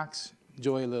 Relax,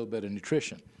 enjoy a little bit of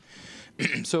nutrition.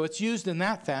 So it's used in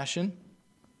that fashion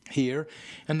here.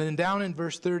 And then down in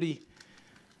verse 30,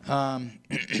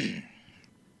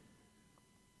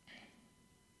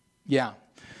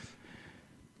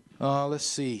 let's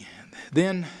see.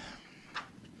 Then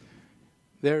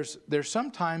there's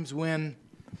sometimes when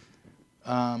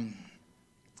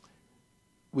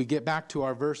we get back to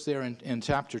our verse there in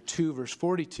chapter 2, verse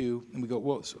 42, and we go,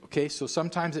 well, okay, so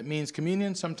sometimes it means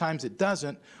communion, sometimes it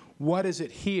doesn't. What is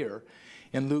it here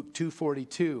in Luke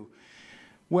 2:42?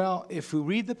 Well, if we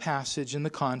read the passage in the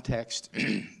context,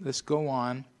 let's go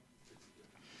on.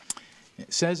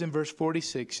 It says in verse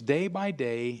 46, day by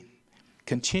day,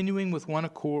 continuing with one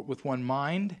accord, with one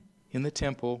mind in the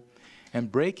temple,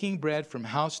 and breaking bread from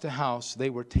house to house, they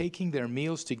were taking their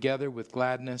meals together with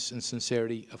gladness and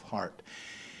sincerity of heart.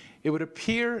 It would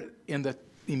appear in the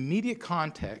immediate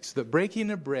context that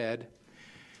breaking of bread,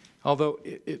 although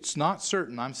it's not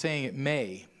certain, I'm saying it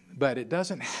may, but it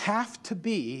doesn't have to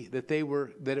be that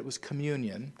it was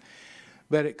communion,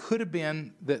 but it could have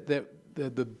been that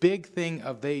the big thing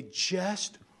of they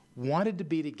just wanted to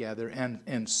be together, and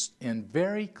in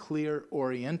very clear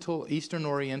Eastern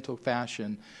Oriental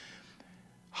fashion,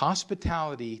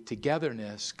 hospitality,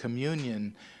 togetherness,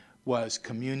 communion was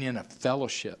communion of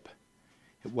fellowship.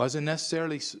 It wasn't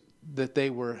necessarily that they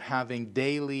were having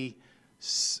daily,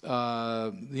 this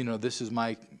is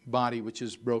my body which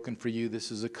is broken for you,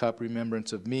 this is a cup,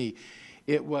 remembrance of me.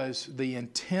 It was the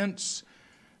intense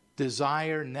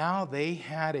desire. Now they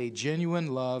had a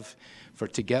genuine love for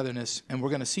togetherness, and we're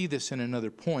going to see this in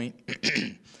another point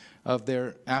of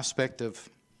their aspect of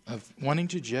wanting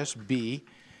to just be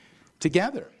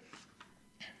together.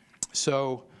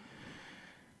 So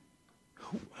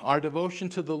our devotion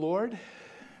to the Lord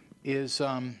is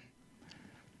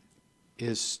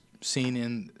seen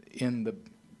in the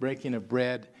breaking of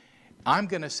bread. I'm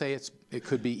going to say it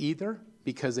could be either,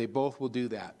 because they both will do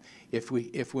that. If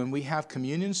when we have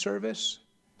communion service,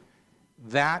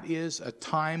 that is a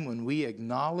time when we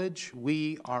acknowledge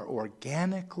we are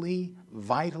organically,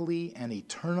 vitally, and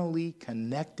eternally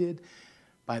connected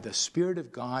by the Spirit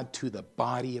of God to the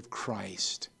body of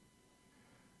Christ.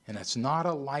 And it's not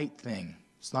a light thing.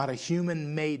 It's not a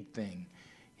human-made thing.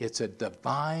 It's a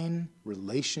divine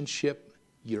relationship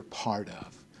you're part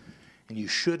of. And you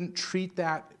shouldn't treat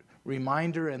that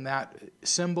reminder and that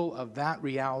symbol of that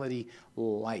reality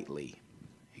lightly.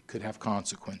 It could have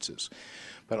consequences.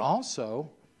 But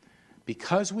also,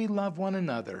 because we love one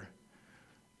another,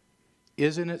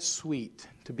 isn't it sweet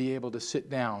to be able to sit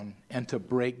down and to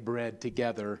break bread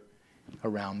together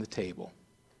around the table?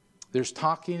 There's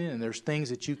talking and there's things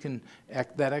that you can,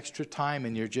 that extra time,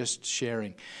 and you're just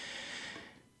sharing.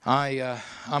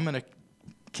 I'm going to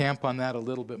camp on that a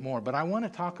little bit more. But I want to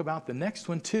talk about the next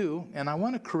one too, and I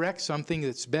want to correct something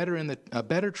that's better in a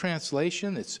better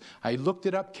translation. I looked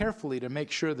it up carefully to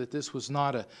make sure that this was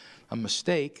not a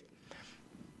mistake.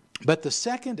 But the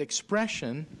second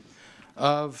expression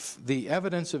of the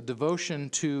evidence of devotion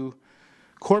to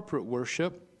corporate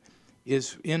worship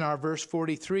is in our verse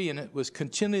 43, and it was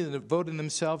continually devoting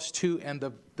themselves to, and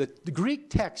the Greek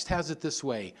text has it this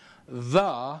way,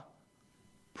 the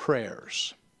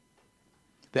prayers.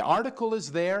 The article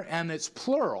is there and it's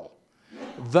plural.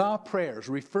 The prayers,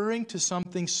 referring to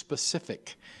something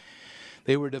specific.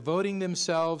 They were devoting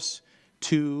themselves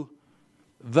to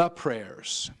the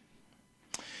prayers.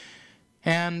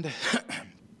 And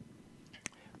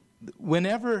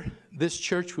whenever this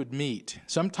church would meet,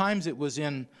 sometimes it was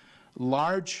in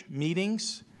large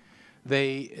meetings.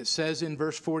 It says in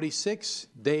verse 46,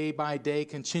 day by day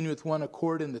continue with one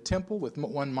accord in the temple, with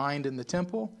one mind in the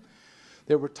temple.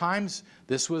 There were times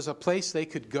this was a place they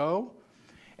could go,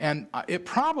 and it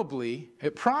probably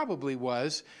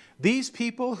was these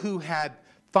people who had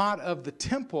thought of the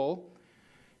temple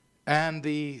and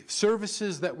the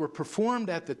services that were performed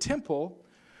at the temple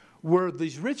were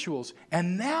these rituals,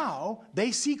 and now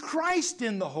they see Christ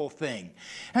in the whole thing.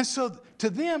 And so to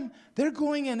them, they're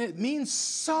going, and it means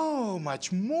so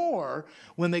much more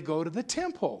when they go to the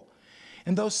temple.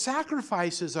 And those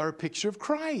sacrifices are a picture of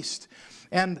Christ.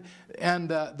 And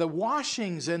the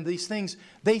washings and these things,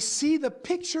 they see the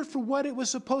picture for what it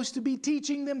was supposed to be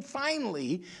teaching them.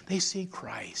 Finally, they see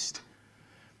Christ.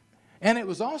 And it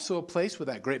was also a place with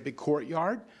that great big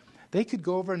courtyard. They could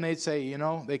go over and they'd say,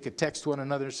 they could text one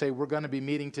another and say, we're going to be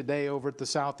meeting today over at the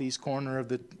southeast corner of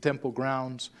the temple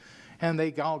grounds. And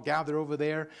they all gather over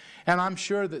there. And I'm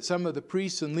sure that some of the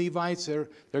priests and Levites,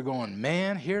 they're going,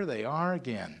 man, here they are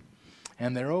again.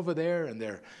 And they're over there and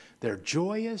they're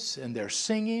joyous and they're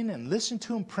singing, and listen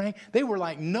to them praying. They were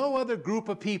like no other group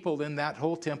of people in that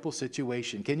whole temple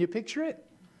situation. Can you picture it?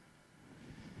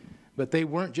 But they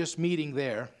weren't just meeting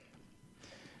there.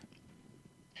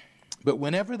 But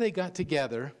whenever they got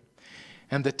together,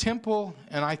 and the temple,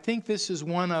 and I think this is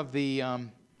one of the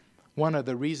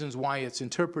reasons why it's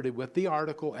interpreted with the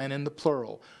article and in the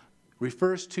plural,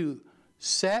 refers to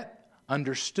set,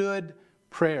 understood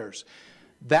prayers.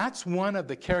 That's one of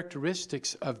the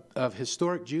characteristics of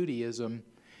historic Judaism,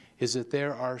 is that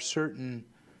there are certain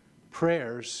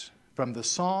prayers from the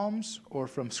Psalms or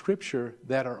from Scripture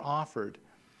that are offered.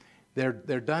 They're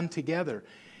done together.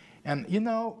 And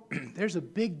there's a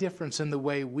big difference in the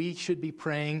way we should be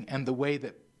praying and the way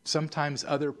that sometimes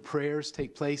other prayers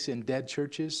take place in dead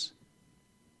churches.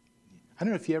 I don't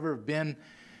know if you've ever been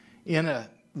in a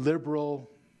liberal,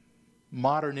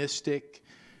 modernistic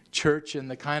church and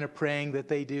the kind of praying that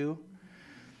they do.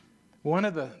 One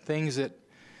of the things that,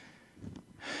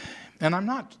 and I'm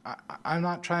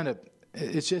not trying to,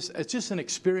 it's just an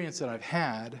experience that I've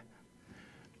had.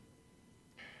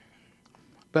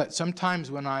 But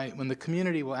sometimes when the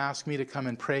community will ask me to come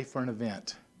and pray for an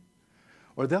event,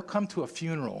 or they'll come to a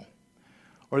funeral,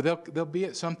 or they'll be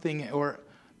at something, or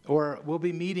we'll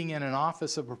be meeting in an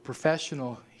office of a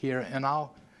professional here, and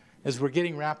as we're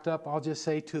getting wrapped up, I'll just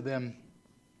say to them,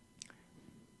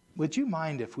 would you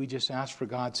mind if we just ask for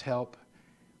God's help?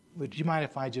 Would you mind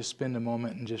if I just spend a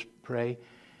moment and just pray?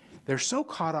 They're so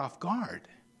caught off guard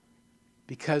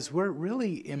because we're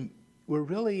really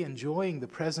enjoying the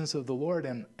presence of the Lord,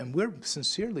 and we're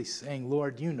sincerely saying,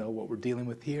 Lord, you know what we're dealing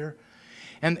with here.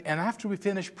 And after we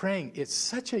finish praying, it's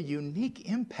such a unique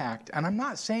impact. And I'm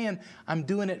not saying I'm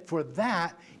doing it for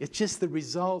that. It's just the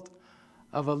result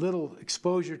of a little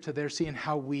exposure to their seeing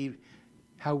how we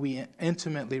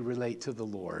intimately relate to the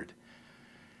Lord.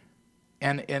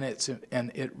 And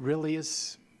it really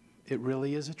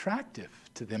is attractive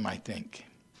to them, I think.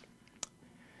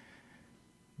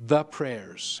 The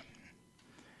prayers.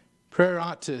 Prayer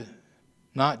ought to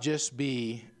not just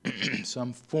be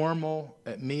some formal,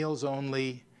 at meals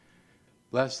only,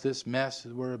 bless this mess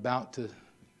we're about to,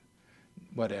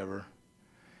 whatever.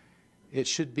 It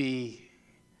should be,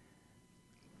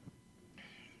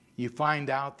 you find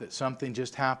out that something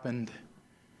just happened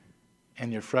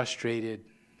and you're frustrated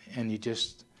and you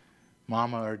just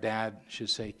Mama or dad should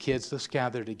say, kids, let's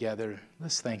gather together.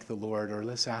 Let's thank the Lord, or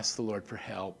let's ask the Lord for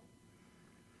help.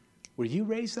 Were you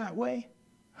raised that way?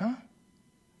 Huh?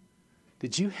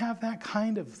 Did you have that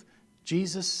kind of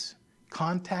Jesus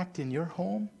contact in your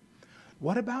home?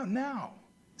 What about now?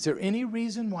 Is there any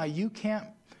reason why you can't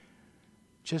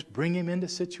just bring him into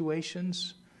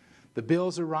situations? The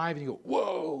bills arrive and you go,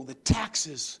 whoa, the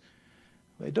taxes.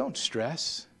 Well, don't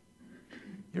stress.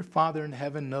 Your Father in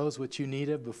heaven knows what you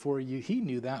needed before he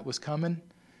knew that was coming.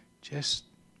 Just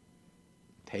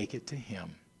take it to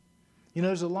him. You know,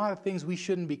 there's a lot of things we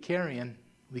shouldn't be carrying.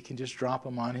 We can just drop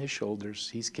them on his shoulders.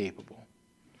 He's capable.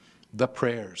 The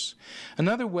prayers.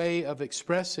 Another way of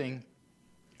expressing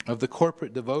of the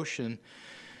corporate devotion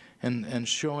and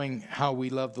showing how we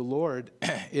love the Lord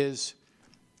is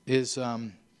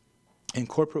in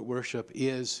corporate worship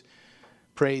is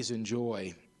praise and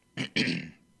joy.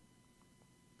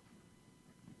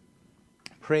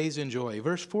 Praise and joy.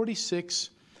 Verse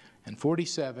 46 and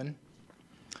 47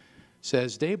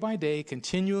 says, day by day,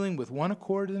 continuing with one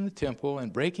accord in the temple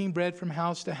and breaking bread from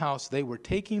house to house, they were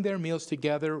taking their meals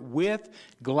together with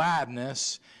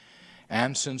gladness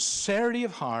and sincerity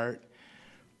of heart,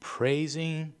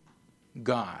 praising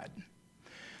God.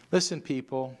 Listen,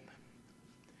 people,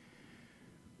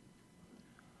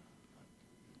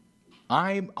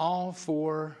 I'm all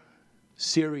for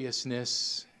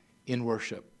seriousness in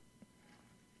worship.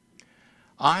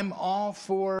 I'm all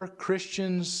for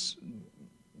Christians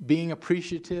being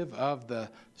appreciative of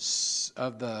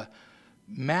the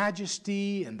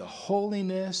majesty and the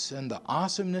holiness and the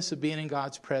awesomeness of being in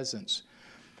God's presence.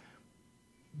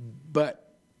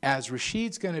 But as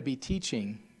Rashid's going to be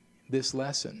teaching this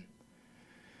lesson,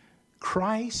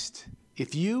 Christ,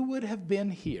 if you would have been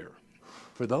here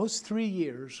for those 3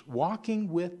 years, walking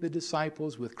with the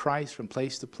disciples with Christ from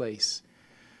place to place,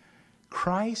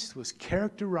 Christ was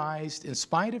characterized, in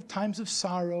spite of times of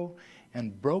sorrow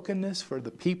and brokenness for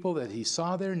the people that he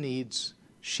saw their needs,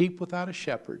 sheep without a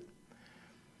shepherd.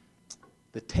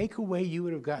 The takeaway you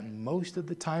would have gotten most of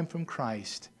the time from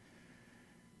Christ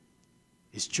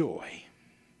is joy,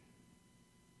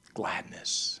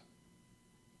 gladness.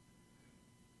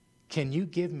 Can you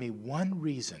give me one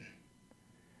reason,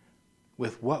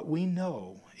 with what we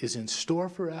know is in store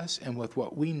for us and with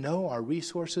what we know our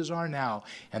resources are now,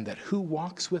 and that who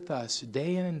walks with us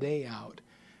day in and day out,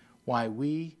 why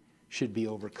we should be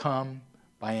overcome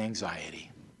by anxiety?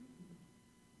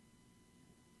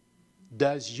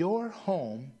 Does your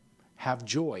home have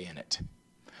joy in it?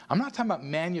 I'm not talking about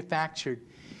manufactured,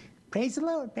 praise the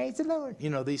Lord, praise the Lord. You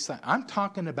know, these things. I'm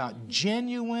talking about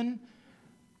genuine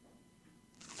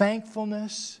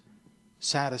thankfulness,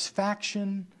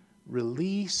 satisfaction,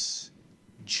 release,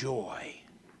 joy.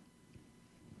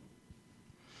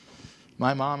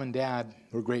 My mom and dad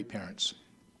were great parents.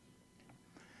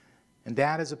 And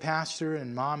Dad as a pastor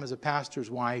and Mom as a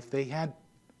pastor's wife, they had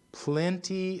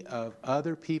plenty of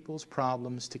other people's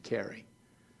problems to carry.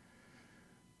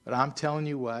 But I'm telling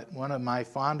you what, one of my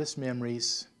fondest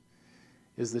memories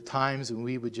is the times when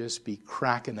we would just be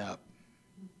cracking up.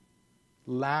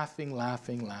 Laughing,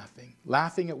 laughing, laughing.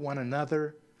 Laughing at one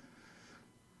another.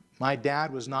 My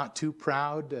dad was not too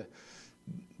proud to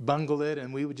bungle it,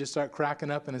 and we would just start cracking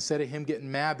up, and instead of him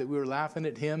getting mad that we were laughing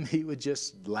at him, he would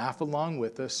just laugh along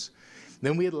with us.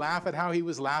 Then we'd laugh at how he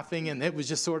was laughing, and it was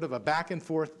just sort of a back and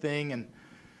forth thing. And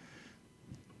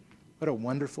what a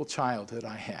wonderful childhood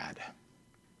I had.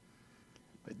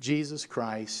 But Jesus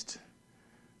Christ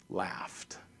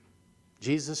laughed.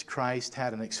 Jesus Christ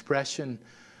had an expression.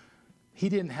 He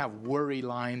didn't have worry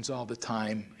lines all the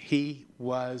time. He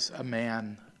was a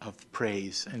man of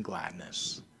praise and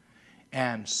gladness.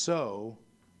 And so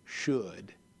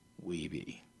should we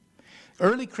be.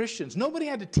 Early Christians, nobody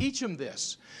had to teach them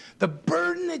this. The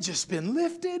burden had just been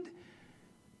lifted,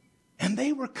 and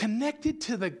they were connected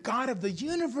to the God of the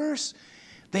universe.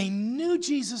 They knew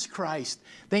Jesus Christ.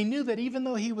 They knew that even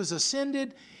though he was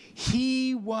ascended,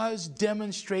 he was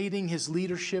demonstrating his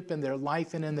leadership in their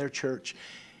life and in their church.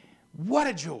 What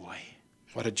a joy!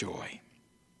 What a joy.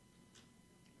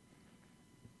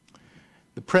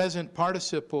 The present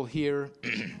participle here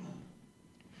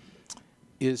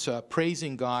is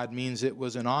praising God, means it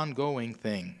was an ongoing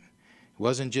thing. It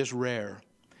wasn't just rare.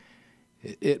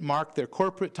 It marked their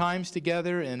corporate times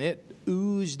together, and it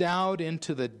oozed out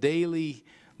into the daily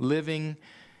living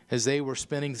as they were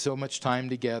spending so much time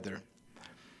together.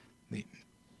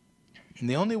 And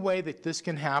the only way that this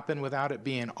can happen without it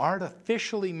being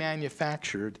artificially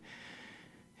manufactured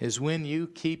is when you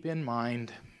keep in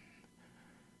mind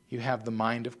you have the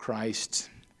mind of Christ.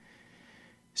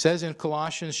 says in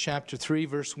Colossians chapter 3,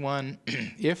 verse 1,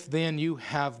 if then you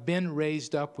have been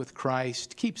raised up with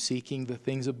Christ, keep seeking the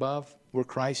things above where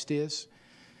Christ is,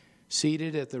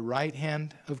 seated at the right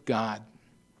hand of God.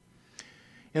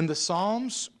 In the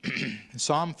Psalms,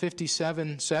 Psalm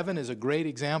 57:7 is a great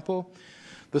example.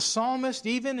 The psalmist,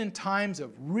 even in times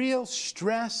of real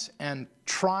stress and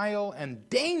trial and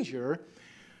danger,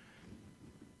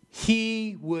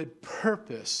 he would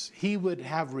purpose, he would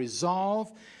have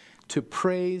resolve to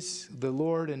praise the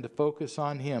Lord and to focus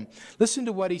on Him. Listen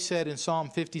to what he said in Psalm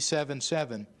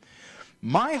 57:7.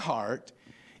 My heart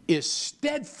is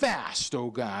steadfast, O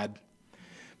God.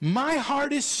 My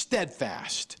heart is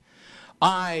steadfast.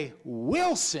 I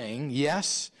will sing,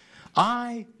 yes,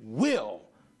 I will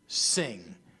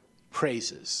sing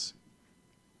praises.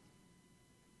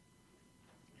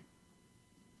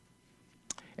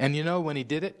 And you know when he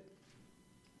did it?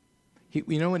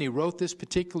 When he wrote this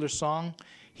particular song,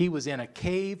 he was in a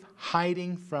cave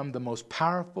hiding from the most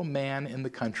powerful man in the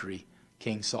country,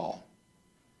 King Saul.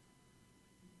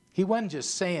 He wasn't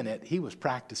just saying it, he was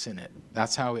practicing it.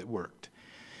 That's how it worked.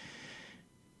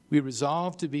 We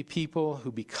resolve to be people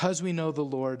who, because we know the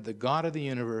Lord, the God of the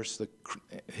universe,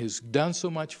 who's done so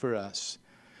much for us.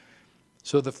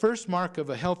 So the first mark of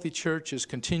a healthy church is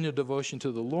continual devotion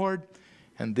to the Lord,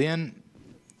 and then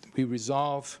we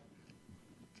resolve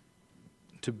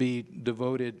to be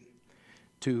devoted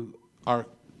to our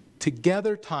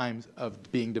together times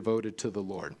of being devoted to the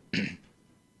Lord.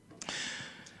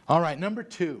 All right, number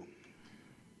 2.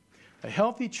 A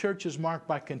healthy church is marked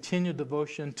by continued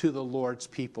devotion to the Lord's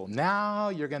people. Now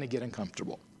you're going to get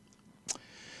uncomfortable.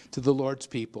 To the Lord's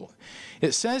people.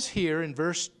 It says here in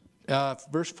verse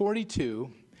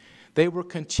 42, they were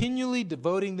continually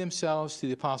devoting themselves to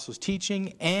the apostles'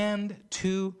 teaching and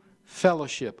to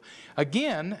fellowship.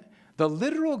 Again, the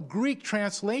literal Greek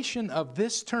translation of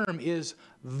this term is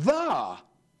the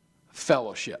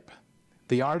fellowship.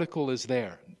 The article is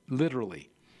there, literally.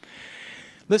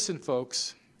 Listen,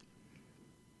 folks.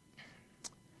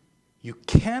 You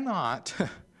cannot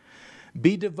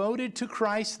be devoted to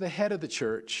Christ, the head of the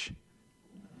church,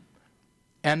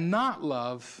 and not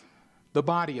love the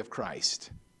body of Christ.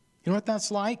 You know what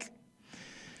that's like?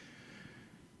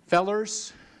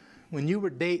 Fellers, when you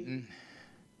were dating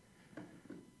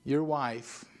your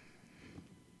wife,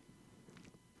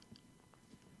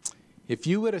 if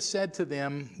you would have said to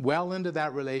them well into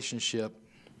that relationship,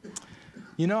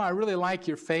 you know, I really like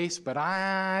your face, but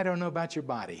I don't know about your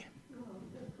body.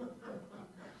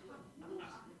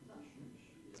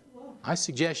 I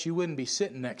suggest you wouldn't be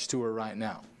sitting next to her right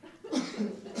now.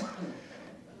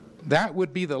 That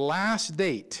would be the last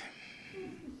date.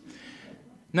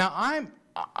 Now,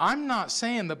 I'm not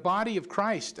saying the body of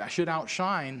Christ should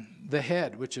outshine the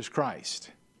head, which is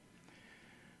Christ.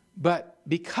 But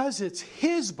because it's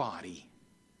His body,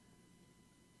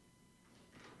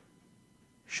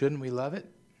 shouldn't we love it?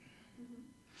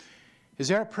 Is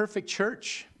there a perfect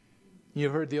church?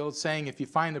 You've heard the old saying, if you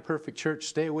find the perfect church,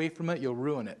 stay away from it, you'll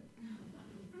ruin it.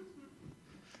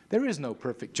 There is no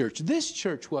perfect church. This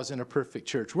church wasn't a perfect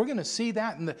church. We're going to see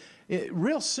that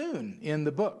real soon in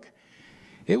the book.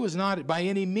 It was not by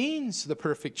any means the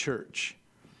perfect church.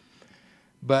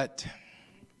 But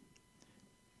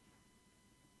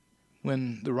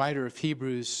when the writer of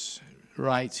Hebrews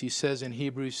writes, he says in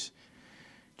Hebrews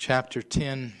chapter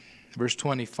 10, verse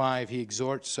 25, he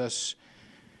exhorts us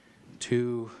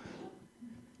to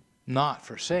not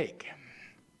forsake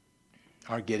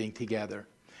our getting together.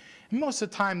 Most of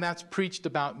the time that's preached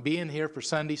about being here for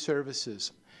Sunday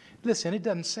services. Listen, it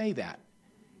doesn't say that.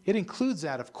 It includes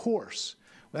that, of course.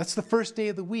 That's the first day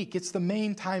of the week. It's the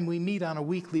main time we meet on a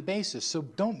weekly basis. So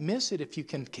don't miss it if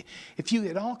you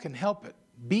at all can help it.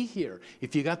 Be here.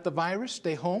 If you got the virus,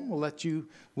 stay home.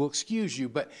 We'll excuse you.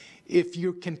 But if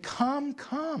you can come,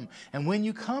 come. And when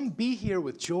you come, be here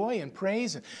with joy and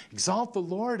praise and exalt the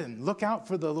Lord and look out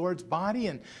for the Lord's body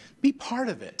and be part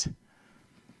of it.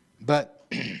 But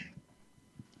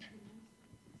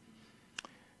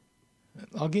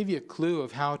I'll give you a clue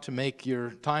of how to make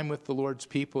your time with the Lord's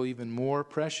people even more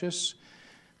precious.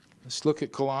 Let's look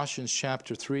at Colossians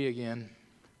chapter 3 again.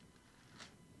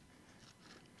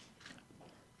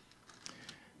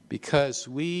 Because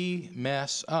we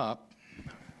mess up,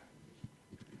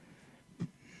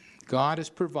 God has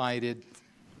provided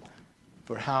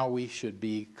for how we should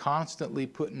be constantly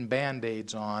putting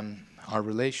Band-Aids on our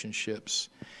relationships.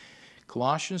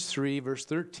 Colossians 3, verse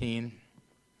 13.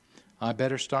 I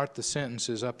better start the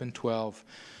sentences up in 12.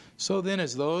 So then,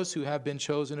 as those who have been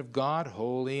chosen of God,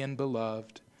 holy and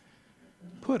beloved,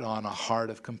 put on a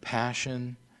heart of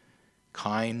compassion,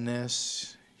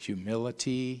 kindness,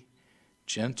 humility,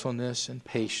 gentleness, and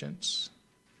patience.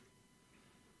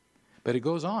 But it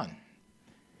goes on.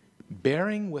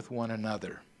 Bearing with one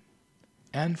another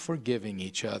and forgiving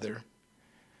each other.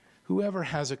 Whoever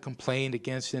has a complaint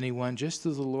against anyone, just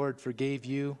as the Lord forgave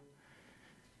you,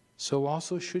 so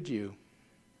also should you.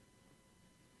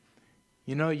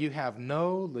 You know, you have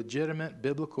no legitimate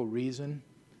biblical reason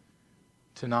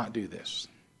to not do this,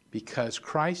 because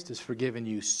Christ has forgiven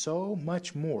you so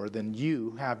much more than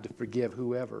you have to forgive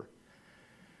whoever.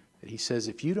 That he says,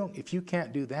 if you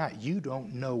can't do that, you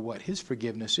don't know what his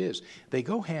forgiveness is. They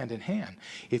go hand in hand.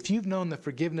 If you've known the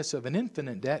forgiveness of an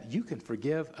infinite debt, you can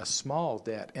forgive a small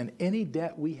debt. And any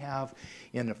debt we have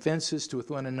in offenses with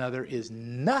one another is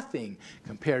nothing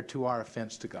compared to our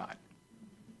offense to God.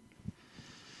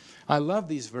 I love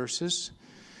these verses.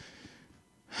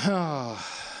 Put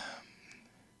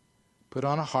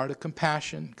on a heart of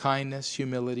compassion, kindness,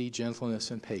 humility, gentleness,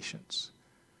 and patience.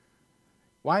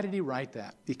 Why did he write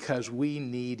that? Because we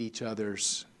need each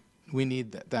other's, we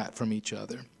need that from each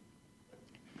other.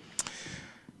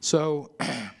 So,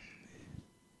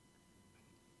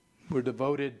 we're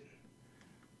devoted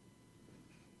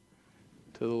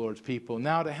to the Lord's people.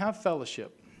 Now, to have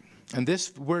fellowship, and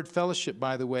this word fellowship,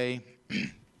 by the way,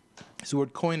 is the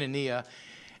word koinonia,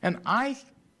 and I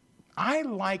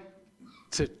like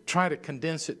to try to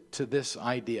condense it to this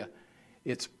idea.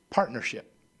 It's partnership.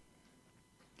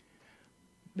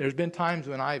 There's been times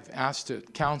when I've asked to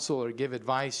counsel or give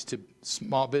advice to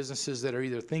small businesses that are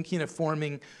either thinking of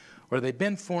forming or they've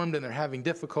been formed and they're having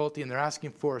difficulty and they're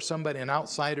asking for somebody, an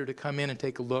outsider, to come in and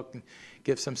take a look and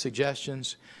give some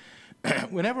suggestions.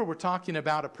 Whenever we're talking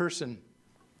about a person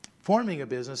forming a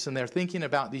business and they're thinking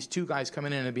about these two guys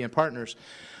coming in and being partners,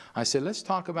 I said, let's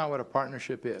talk about what a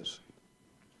partnership is.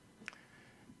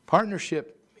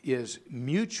 Partnership is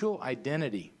mutual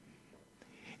identity.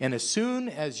 And as soon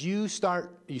as you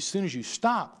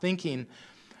stop thinking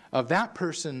of that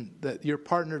person that you're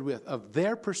partnered with, of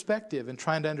their perspective and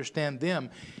trying to understand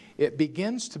them, it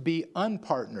begins to be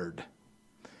unpartnered.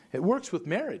 It works with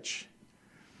marriage.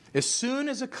 As soon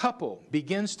as a couple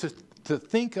begins to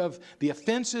think of the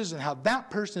offenses and how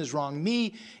that person has wronged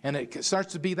me, and it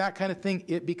starts to be that kind of thing,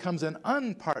 it becomes an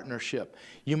unpartnership.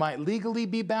 You might legally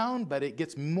be bound, but it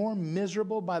gets more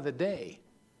miserable by the day.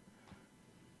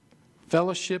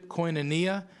 Fellowship,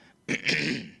 koinonia,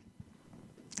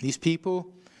 these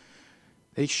people,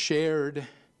 they shared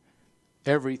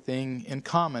everything in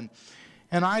common.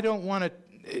 And I don't want to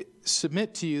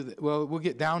submit to you that, well, we'll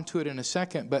get down to it in a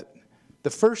second, but the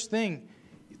first thing,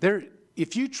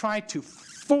 if you try to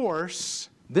force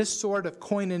this sort of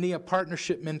koinonia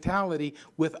partnership mentality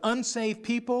with unsaved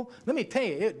people, let me tell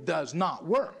you, it does not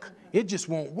work. It just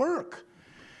won't work.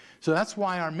 So that's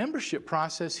why our membership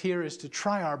process here is to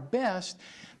try our best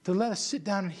to let us sit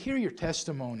down and hear your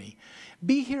testimony.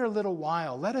 Be here a little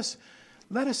while. Let us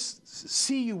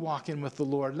see you walking with the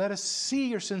Lord. Let us see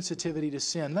your sensitivity to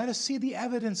sin. Let us see the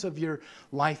evidence of your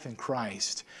life in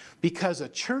Christ. Because a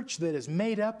church that is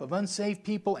made up of unsaved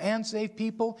people and saved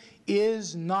people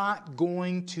is not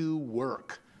going to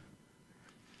work.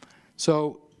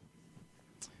 So,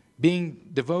 being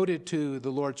devoted to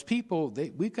the Lord's people,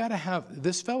 we've got to have,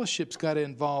 this fellowship's got to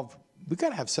involve, we've got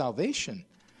to have salvation.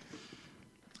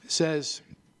 It says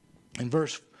in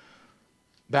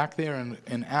back there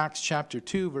in Acts chapter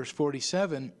 2, verse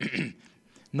 47,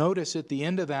 notice at the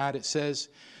end of that it says,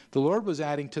 the Lord was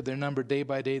adding to their number day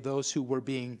by day those who were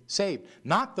being saved.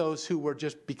 Not those who were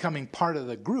just becoming part of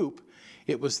the group.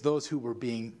 It was those who were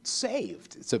being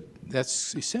saved.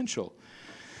 That's essential.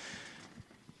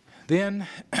 Then,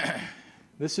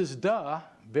 this is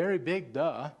very big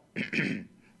but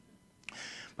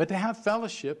to have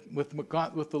fellowship with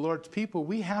God, with the Lord's people,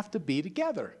 we have to be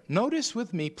together. Notice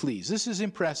with me, please, this is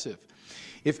impressive.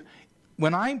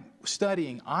 When I'm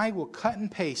studying, I will cut and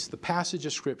paste the passage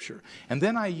of Scripture, and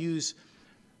then I use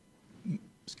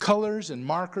colors and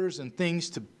markers and things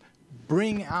to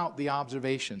bring out the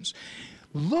observations.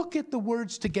 Look at the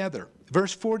words together.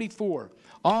 Verse 44,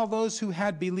 all those who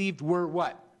had believed were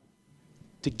what?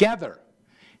 Together,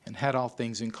 and had all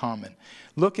things in common.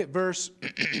 Look at verse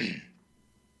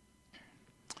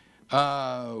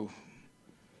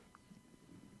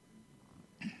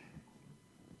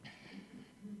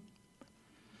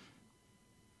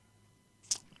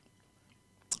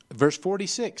verse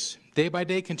 46. Day by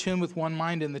day continued with one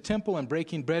mind in the temple and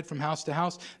breaking bread from house to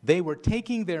house. They were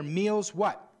taking their meals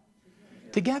what?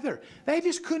 Together. They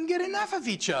just couldn't get enough of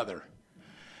each other.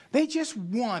 They just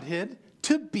wanted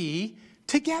to be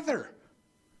together.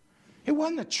 It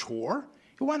wasn't a chore.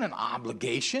 It wasn't an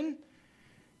obligation.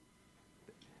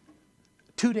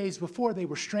 2 days before, they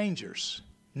were strangers.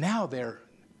 Now they're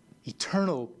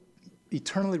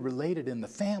eternally related in the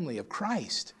family of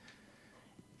Christ.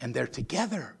 And they're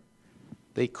together.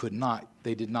 They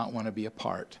did not want to be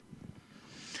apart.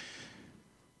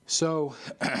 So,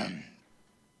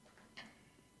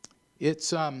 it's,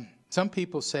 some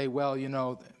people say, well, you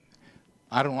know,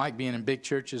 I don't like being in big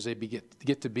churches. They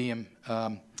get to be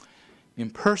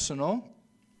impersonal.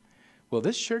 Well,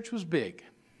 this church was big,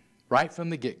 right from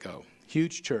the get-go.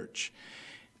 Huge church.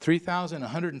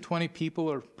 3,120 people,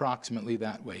 or approximately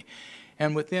that way.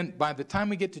 And by the time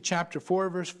we get to chapter 4,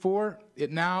 verse 4,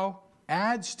 it now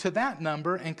adds to that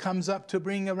number and comes up to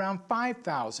bring around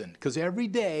 5,000. Because every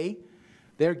day,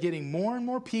 they're getting more and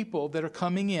more people that are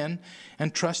coming in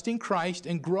and trusting Christ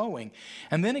and growing.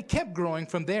 And then it kept growing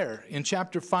from there. In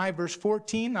chapter 5, verse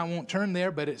 14, I won't turn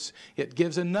there, but it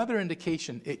gives another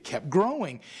indication. It kept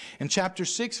growing. In chapter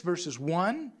 6, verses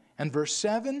 1 and verse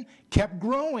 7, kept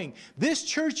growing. This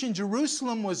church in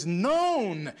Jerusalem was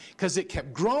known because it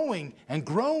kept growing and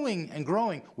growing and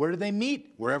growing. Where did they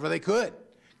meet? Wherever they could,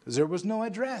 because there was no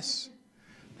address.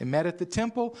 They met at the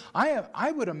temple.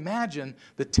 I would imagine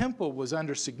the temple was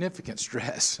under significant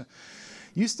stress.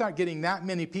 You start getting that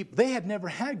many people. They had never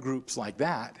had groups like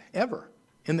that, ever,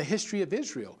 in the history of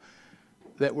Israel.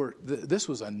 This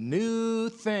was a new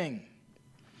thing.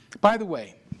 By the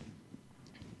way,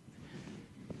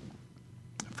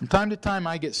 from time to time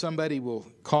I get somebody will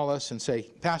call us and say,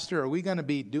 Pastor, are we going to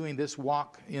be doing this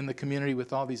walk in the community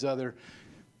with all these other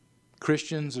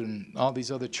Christians and all these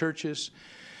other churches?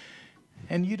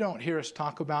 And you don't hear us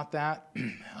talk about that.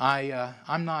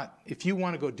 I'm not, if you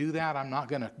want to go do that, I'm not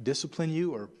going to discipline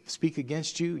you or speak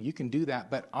against you. You can do that.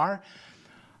 But I'm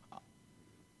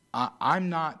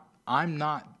not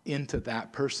into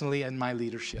that personally in my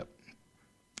leadership.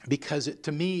 Because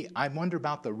to me, I wonder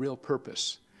about the real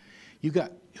purpose. You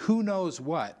got who knows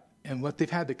what, and what they've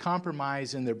had to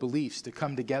compromise in their beliefs to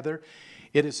come together.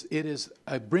 It is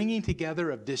a bringing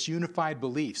together of disunified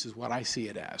beliefs is what I see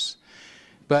it as.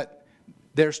 But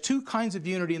there's two kinds of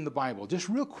unity in the Bible. Just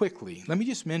real quickly, let me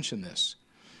just mention this.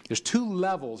 There's two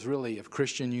levels, really, of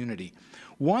Christian unity.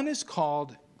 One is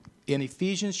called, in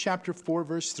Ephesians chapter 4,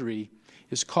 verse 3,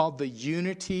 is called the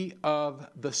unity of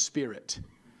the Spirit.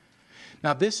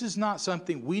 Now, this is not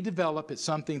something we develop. It's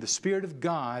something the Spirit of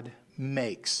God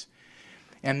makes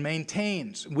and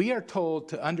maintains. We are told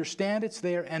to understand it's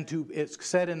there and it's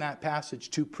said in that passage,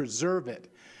 to preserve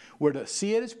it. We're to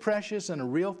see it as precious and a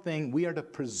real thing. We are to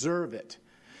preserve it.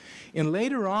 And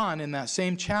later on in that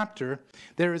same chapter,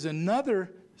 there is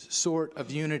another sort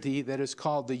of unity that is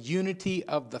called the unity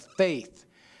of the faith.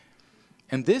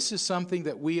 And this is something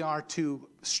that we are to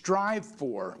strive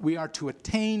for. We are to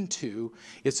attain to.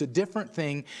 It's a different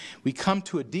thing. We come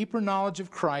to a deeper knowledge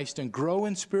of Christ and grow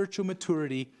in spiritual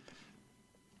maturity.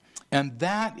 And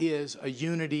that is a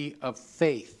unity of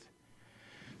faith.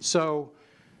 So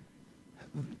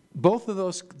both of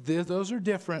those are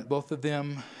different. Both of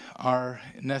them are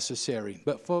necessary.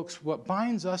 But folks, what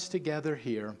binds us together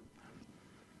here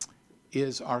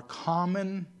is our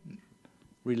common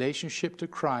relationship to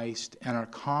Christ and our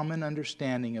common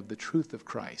understanding of the truth of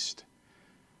Christ.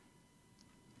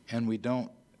 And we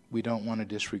don't want to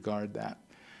disregard that.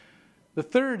 The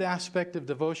third aspect of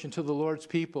devotion to the Lord's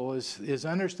people is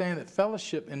understanding that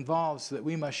fellowship involves that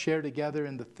we must share together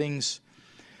in the things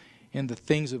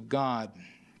of God.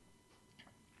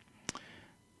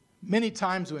 Many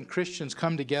times when Christians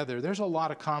come together, there's a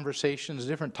lot of conversations,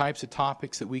 different types of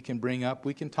topics that we can bring up.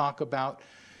 We can talk about,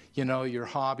 your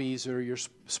hobbies or your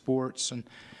sports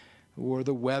or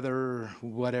the weather or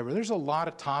whatever. There's a lot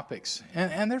of topics,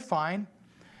 and they're fine.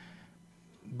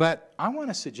 But I want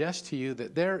to suggest to you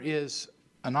that there is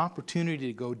an opportunity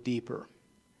to go deeper.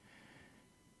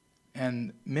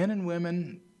 And men and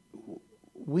women,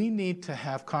 we need to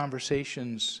have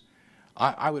conversations.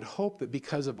 I would hope that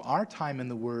because of our time in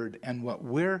the Word and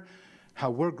how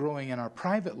we're growing in our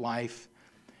private life,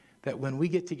 that when we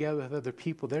get together with other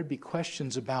people, there'd be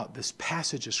questions about this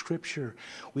passage of Scripture.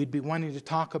 We'd be wanting to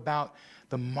talk about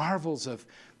the marvels of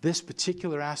this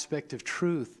particular aspect of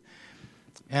truth.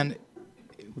 And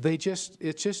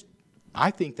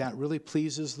I think that really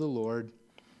pleases the Lord.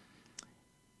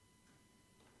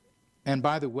 And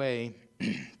by the way,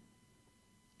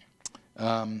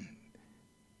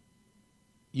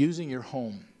 using your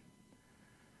home.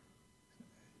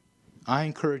 I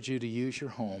encourage you to use your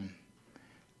home.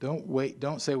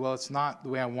 Don't say, well, it's not the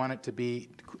way I want it to be.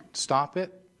 Stop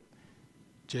it.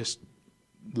 Just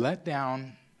let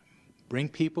down. Bring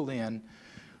people in.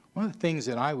 One of the things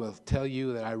that I will tell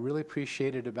you that I really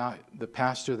appreciated about the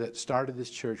pastor that started this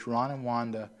church, Ron and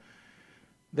Wanda,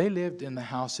 they lived in the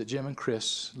house that Jim and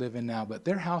Chris live in now, but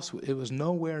their house, it was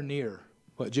nowhere near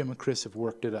what Jim and Chris have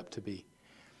worked it up to be.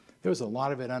 There was a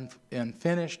lot of it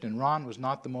unfinished, and Ron was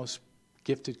not the most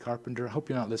gifted carpenter. I hope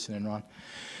you're not listening, Ron.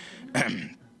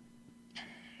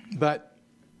 But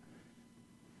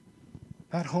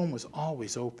that home was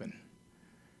always open.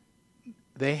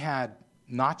 They had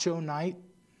nacho night.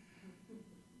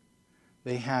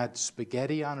 They had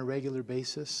spaghetti on a regular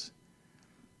basis.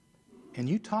 And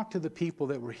you talk to the people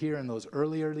that were here in those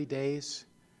early days,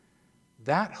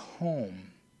 that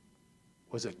home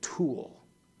was a tool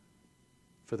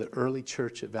for the early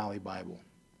church at Valley Bible.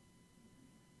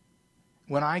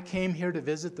 When I came here to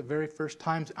visit the very first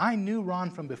times, I knew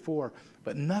Ron from before,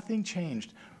 but nothing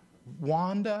changed.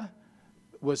 Wanda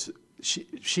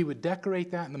she would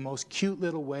decorate that in the most cute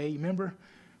little way. You remember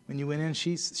when you went in?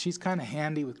 She's kind of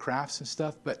handy with crafts and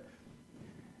stuff, but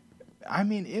I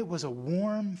mean, it was a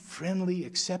warm, friendly,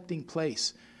 accepting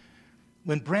place.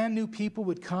 When brand new people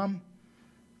would come,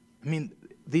 I mean,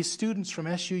 these students from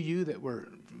SUU that were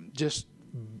just,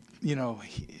 you know,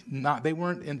 they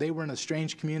were in a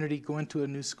strange community going to a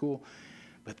new school,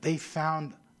 but they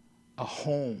found a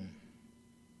home.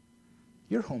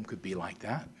 Your home could be like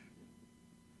that.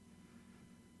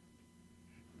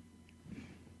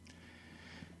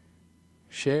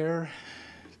 Share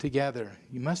together.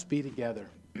 You must be together.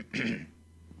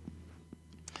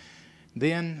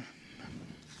 Then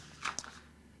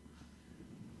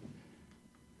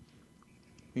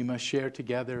we must share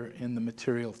together in the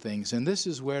material things. And this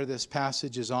is where this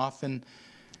passage is often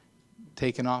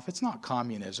taken off. It's not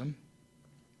communism.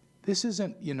 This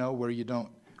isn't, you know, where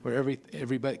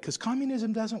everybody, because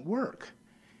communism doesn't work.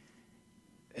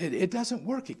 It doesn't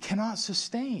work. It cannot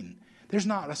sustain. There's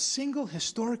not a single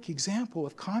historic example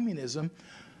of communism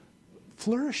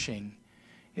flourishing.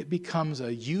 It becomes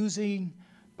a using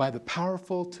by the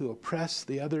powerful to oppress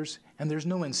the others, and there's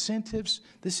no incentives.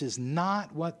 This is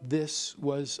not what this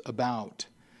was about.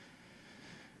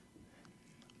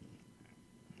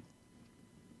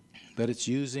 But it's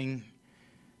using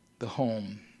the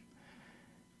home.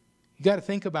 You got to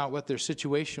think about what their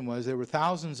situation was. There were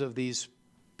thousands of these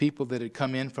people that had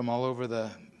come in from all over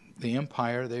the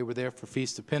empire. They were there for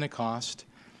Feast of Pentecost.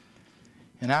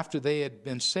 And after they had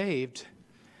been saved,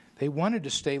 they wanted to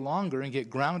stay longer and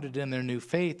get grounded in their new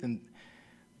faith, and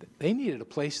they needed a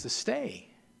place to stay.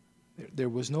 There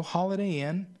was no Holiday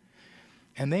Inn,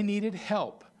 and they needed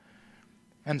help.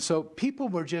 And so people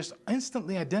were just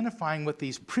instantly identifying with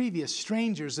these previous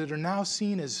strangers that are now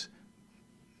seen as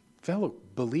fellow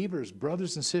believers,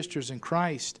 brothers and sisters in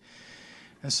Christ.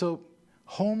 And so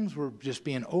homes were just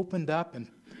being opened up,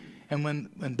 and when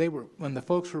the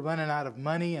folks were running out of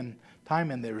money and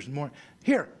time, and there was more,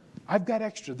 here, I've got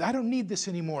extra. I don't need this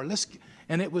anymore.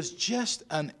 And it was just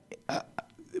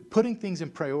putting things in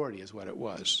priority is what it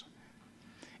was.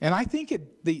 And I think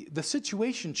the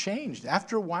situation changed.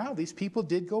 After a while, these people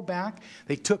did go back.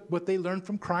 They took what they learned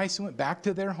from Christ and went back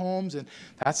to their homes. And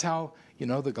that's how, you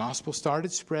know, the gospel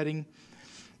started spreading.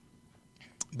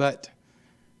 And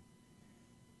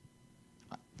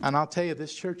I'll tell you,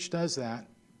 this church does that.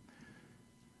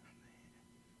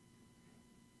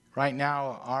 Right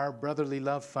now, our Brotherly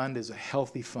Love Fund is a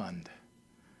healthy fund.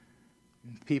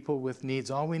 People with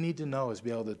needs, all we need to know is be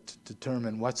able to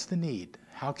determine what's the need.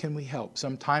 How can we help?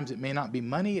 Sometimes it may not be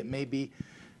money. It may be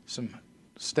some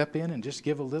step in and just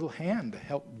give a little hand to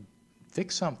help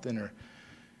fix something or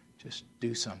just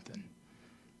do something.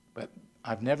 But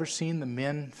I've never seen the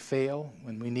men fail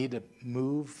when we need to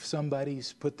move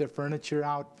somebody's, put their furniture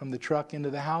out from the truck into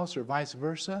the house or vice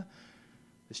versa.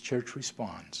 This church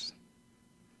responds.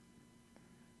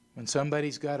 When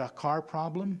somebody's got a car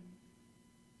problem,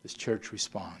 this church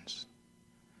responds.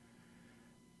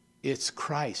 It's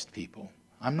Christ, people.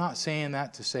 I'm not saying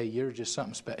that to say you're just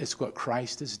something special. It's what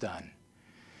Christ has done.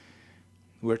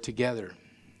 We're together,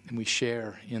 and we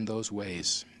share in those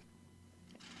ways.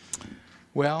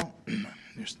 Well,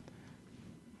 there's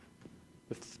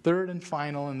the third and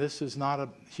final, and this is not a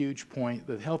huge point.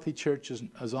 The healthy church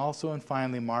is also and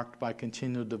finally marked by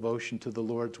continual devotion to the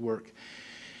Lord's work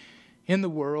in the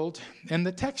world. And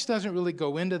the text doesn't really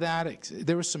go into that.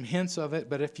 There were some hints of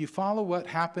it, but if you follow what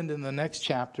happened in the next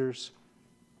chapters,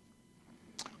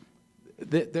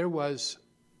 there was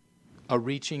a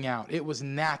reaching out. It was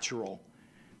natural.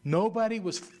 Nobody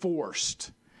was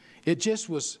forced. It just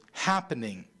was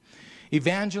happening.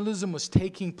 Evangelism was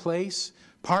taking place,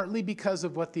 partly because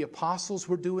of what the apostles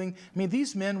were doing. I mean,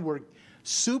 these men were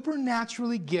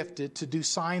supernaturally gifted to do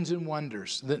signs and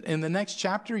wonders. In the next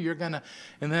chapter, in the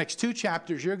next two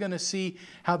chapters, you're going to see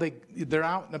how they're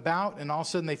out and about, and all of a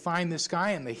sudden they find this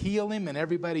guy and they heal him, and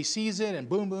everybody sees it, and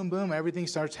boom, boom, boom, everything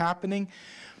starts happening.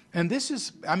 And this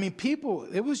is, I mean, people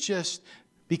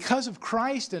because of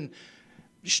Christ, and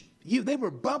they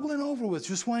were bubbling over with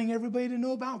just wanting everybody to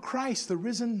know about Christ, the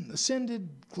risen, ascended,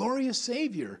 glorious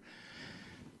Savior.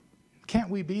 Can't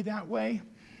we be that way?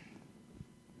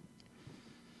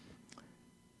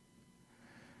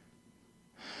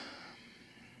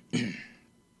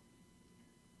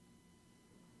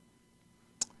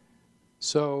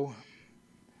 So,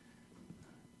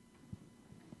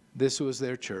 this was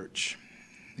their church.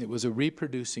 It was a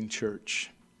reproducing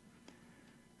church.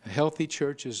 A healthy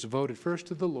church is devoted first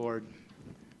to the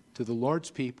Lord's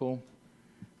people,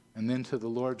 and then to the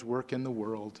Lord's work in the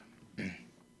world.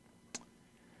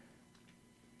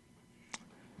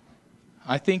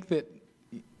 I think that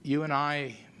you and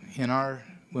I,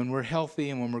 when we're healthy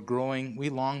and when we're growing, we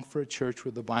long for a church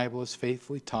where the Bible is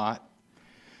faithfully taught,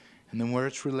 and then where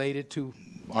it's related to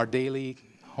our daily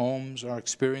homes, our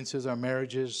experiences, our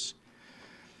marriages.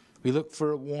 We look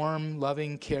for a warm,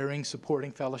 loving, caring,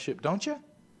 supporting fellowship, don't you?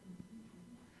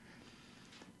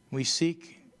 We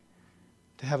seek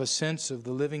to have a sense of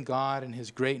the living God and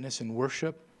His greatness in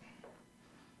worship.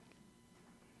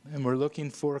 And we're looking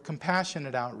for a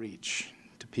compassionate outreach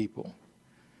to people.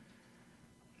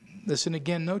 Listen,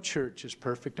 again, no church is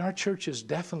perfect. Our church is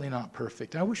definitely not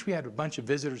perfect. I wish we had a bunch of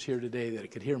visitors here today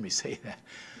that could hear me say that.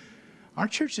 Our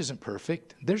church isn't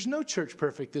perfect. There's no church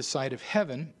perfect this side of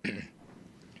heaven.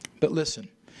 But listen,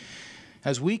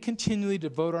 as we continually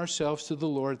devote ourselves to the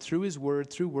Lord through His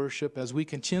Word, through worship, as we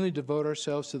continually devote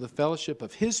ourselves to the fellowship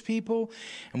of His people,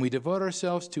 and we devote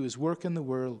ourselves to His work in the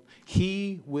world,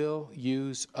 He will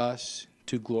use us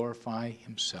to glorify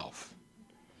Himself.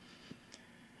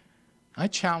 I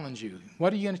challenge you.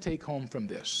 What are you going to take home from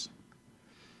this?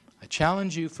 I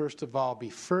challenge you, first of all, be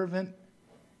fervent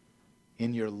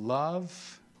in your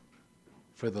love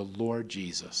for the Lord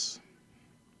Jesus.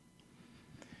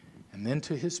 And then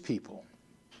to His people.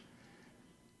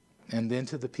 And then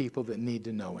to the people that need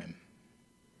to know Him.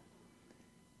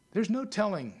 There's no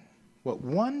telling what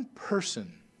one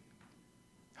person,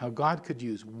 how God could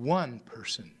use one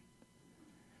person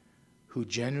who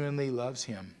genuinely loves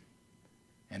Him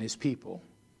and His people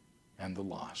and the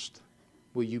lost.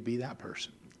 Will you be that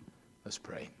person? Let's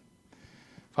pray.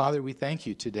 Father, we thank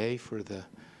You today for the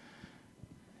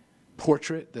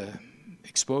portrait, the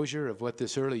exposure of what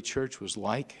this early church was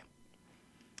like.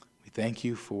 We thank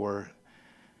You for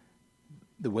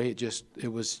the way it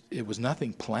was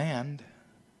nothing planned.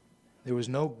 There was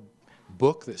no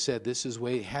book that said this is the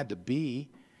way it had to be.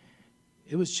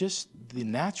 It was just the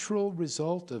natural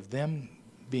result of them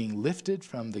being lifted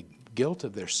from the guilt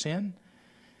of their sin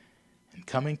and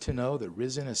coming to know the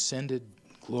risen, ascended,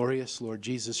 glorious Lord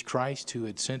Jesus Christ, who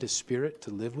had sent His Spirit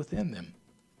to live within them.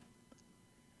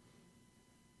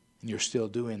 And You're still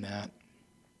doing that.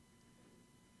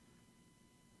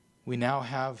 We now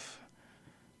have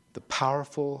the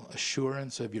powerful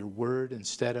assurance of Your Word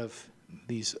instead of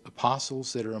these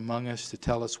apostles that are among us to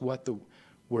tell us what the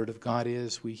Word of God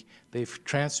is. They've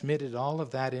transmitted all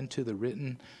of that into the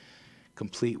written,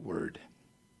 complete Word.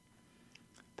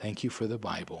 Thank You for the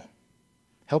Bible.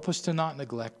 Help us to not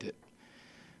neglect it.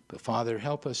 But Father,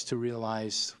 help us to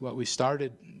realize what we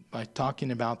started by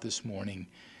talking about this morning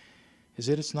is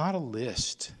that it's not a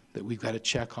list that we've got to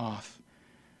check off.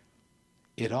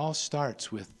 It all starts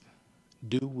with,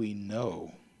 do we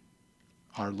know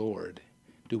our Lord?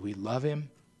 Do we love Him?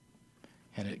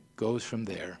 And it goes from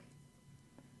there.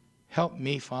 Help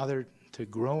me, Father, to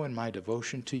grow in my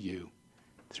devotion to You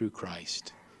through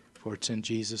Christ. For it's in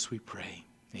Jesus we pray.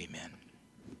 Amen.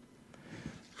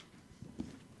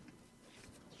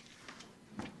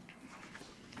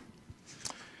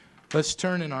 Let's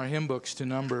turn in our hymn books to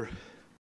number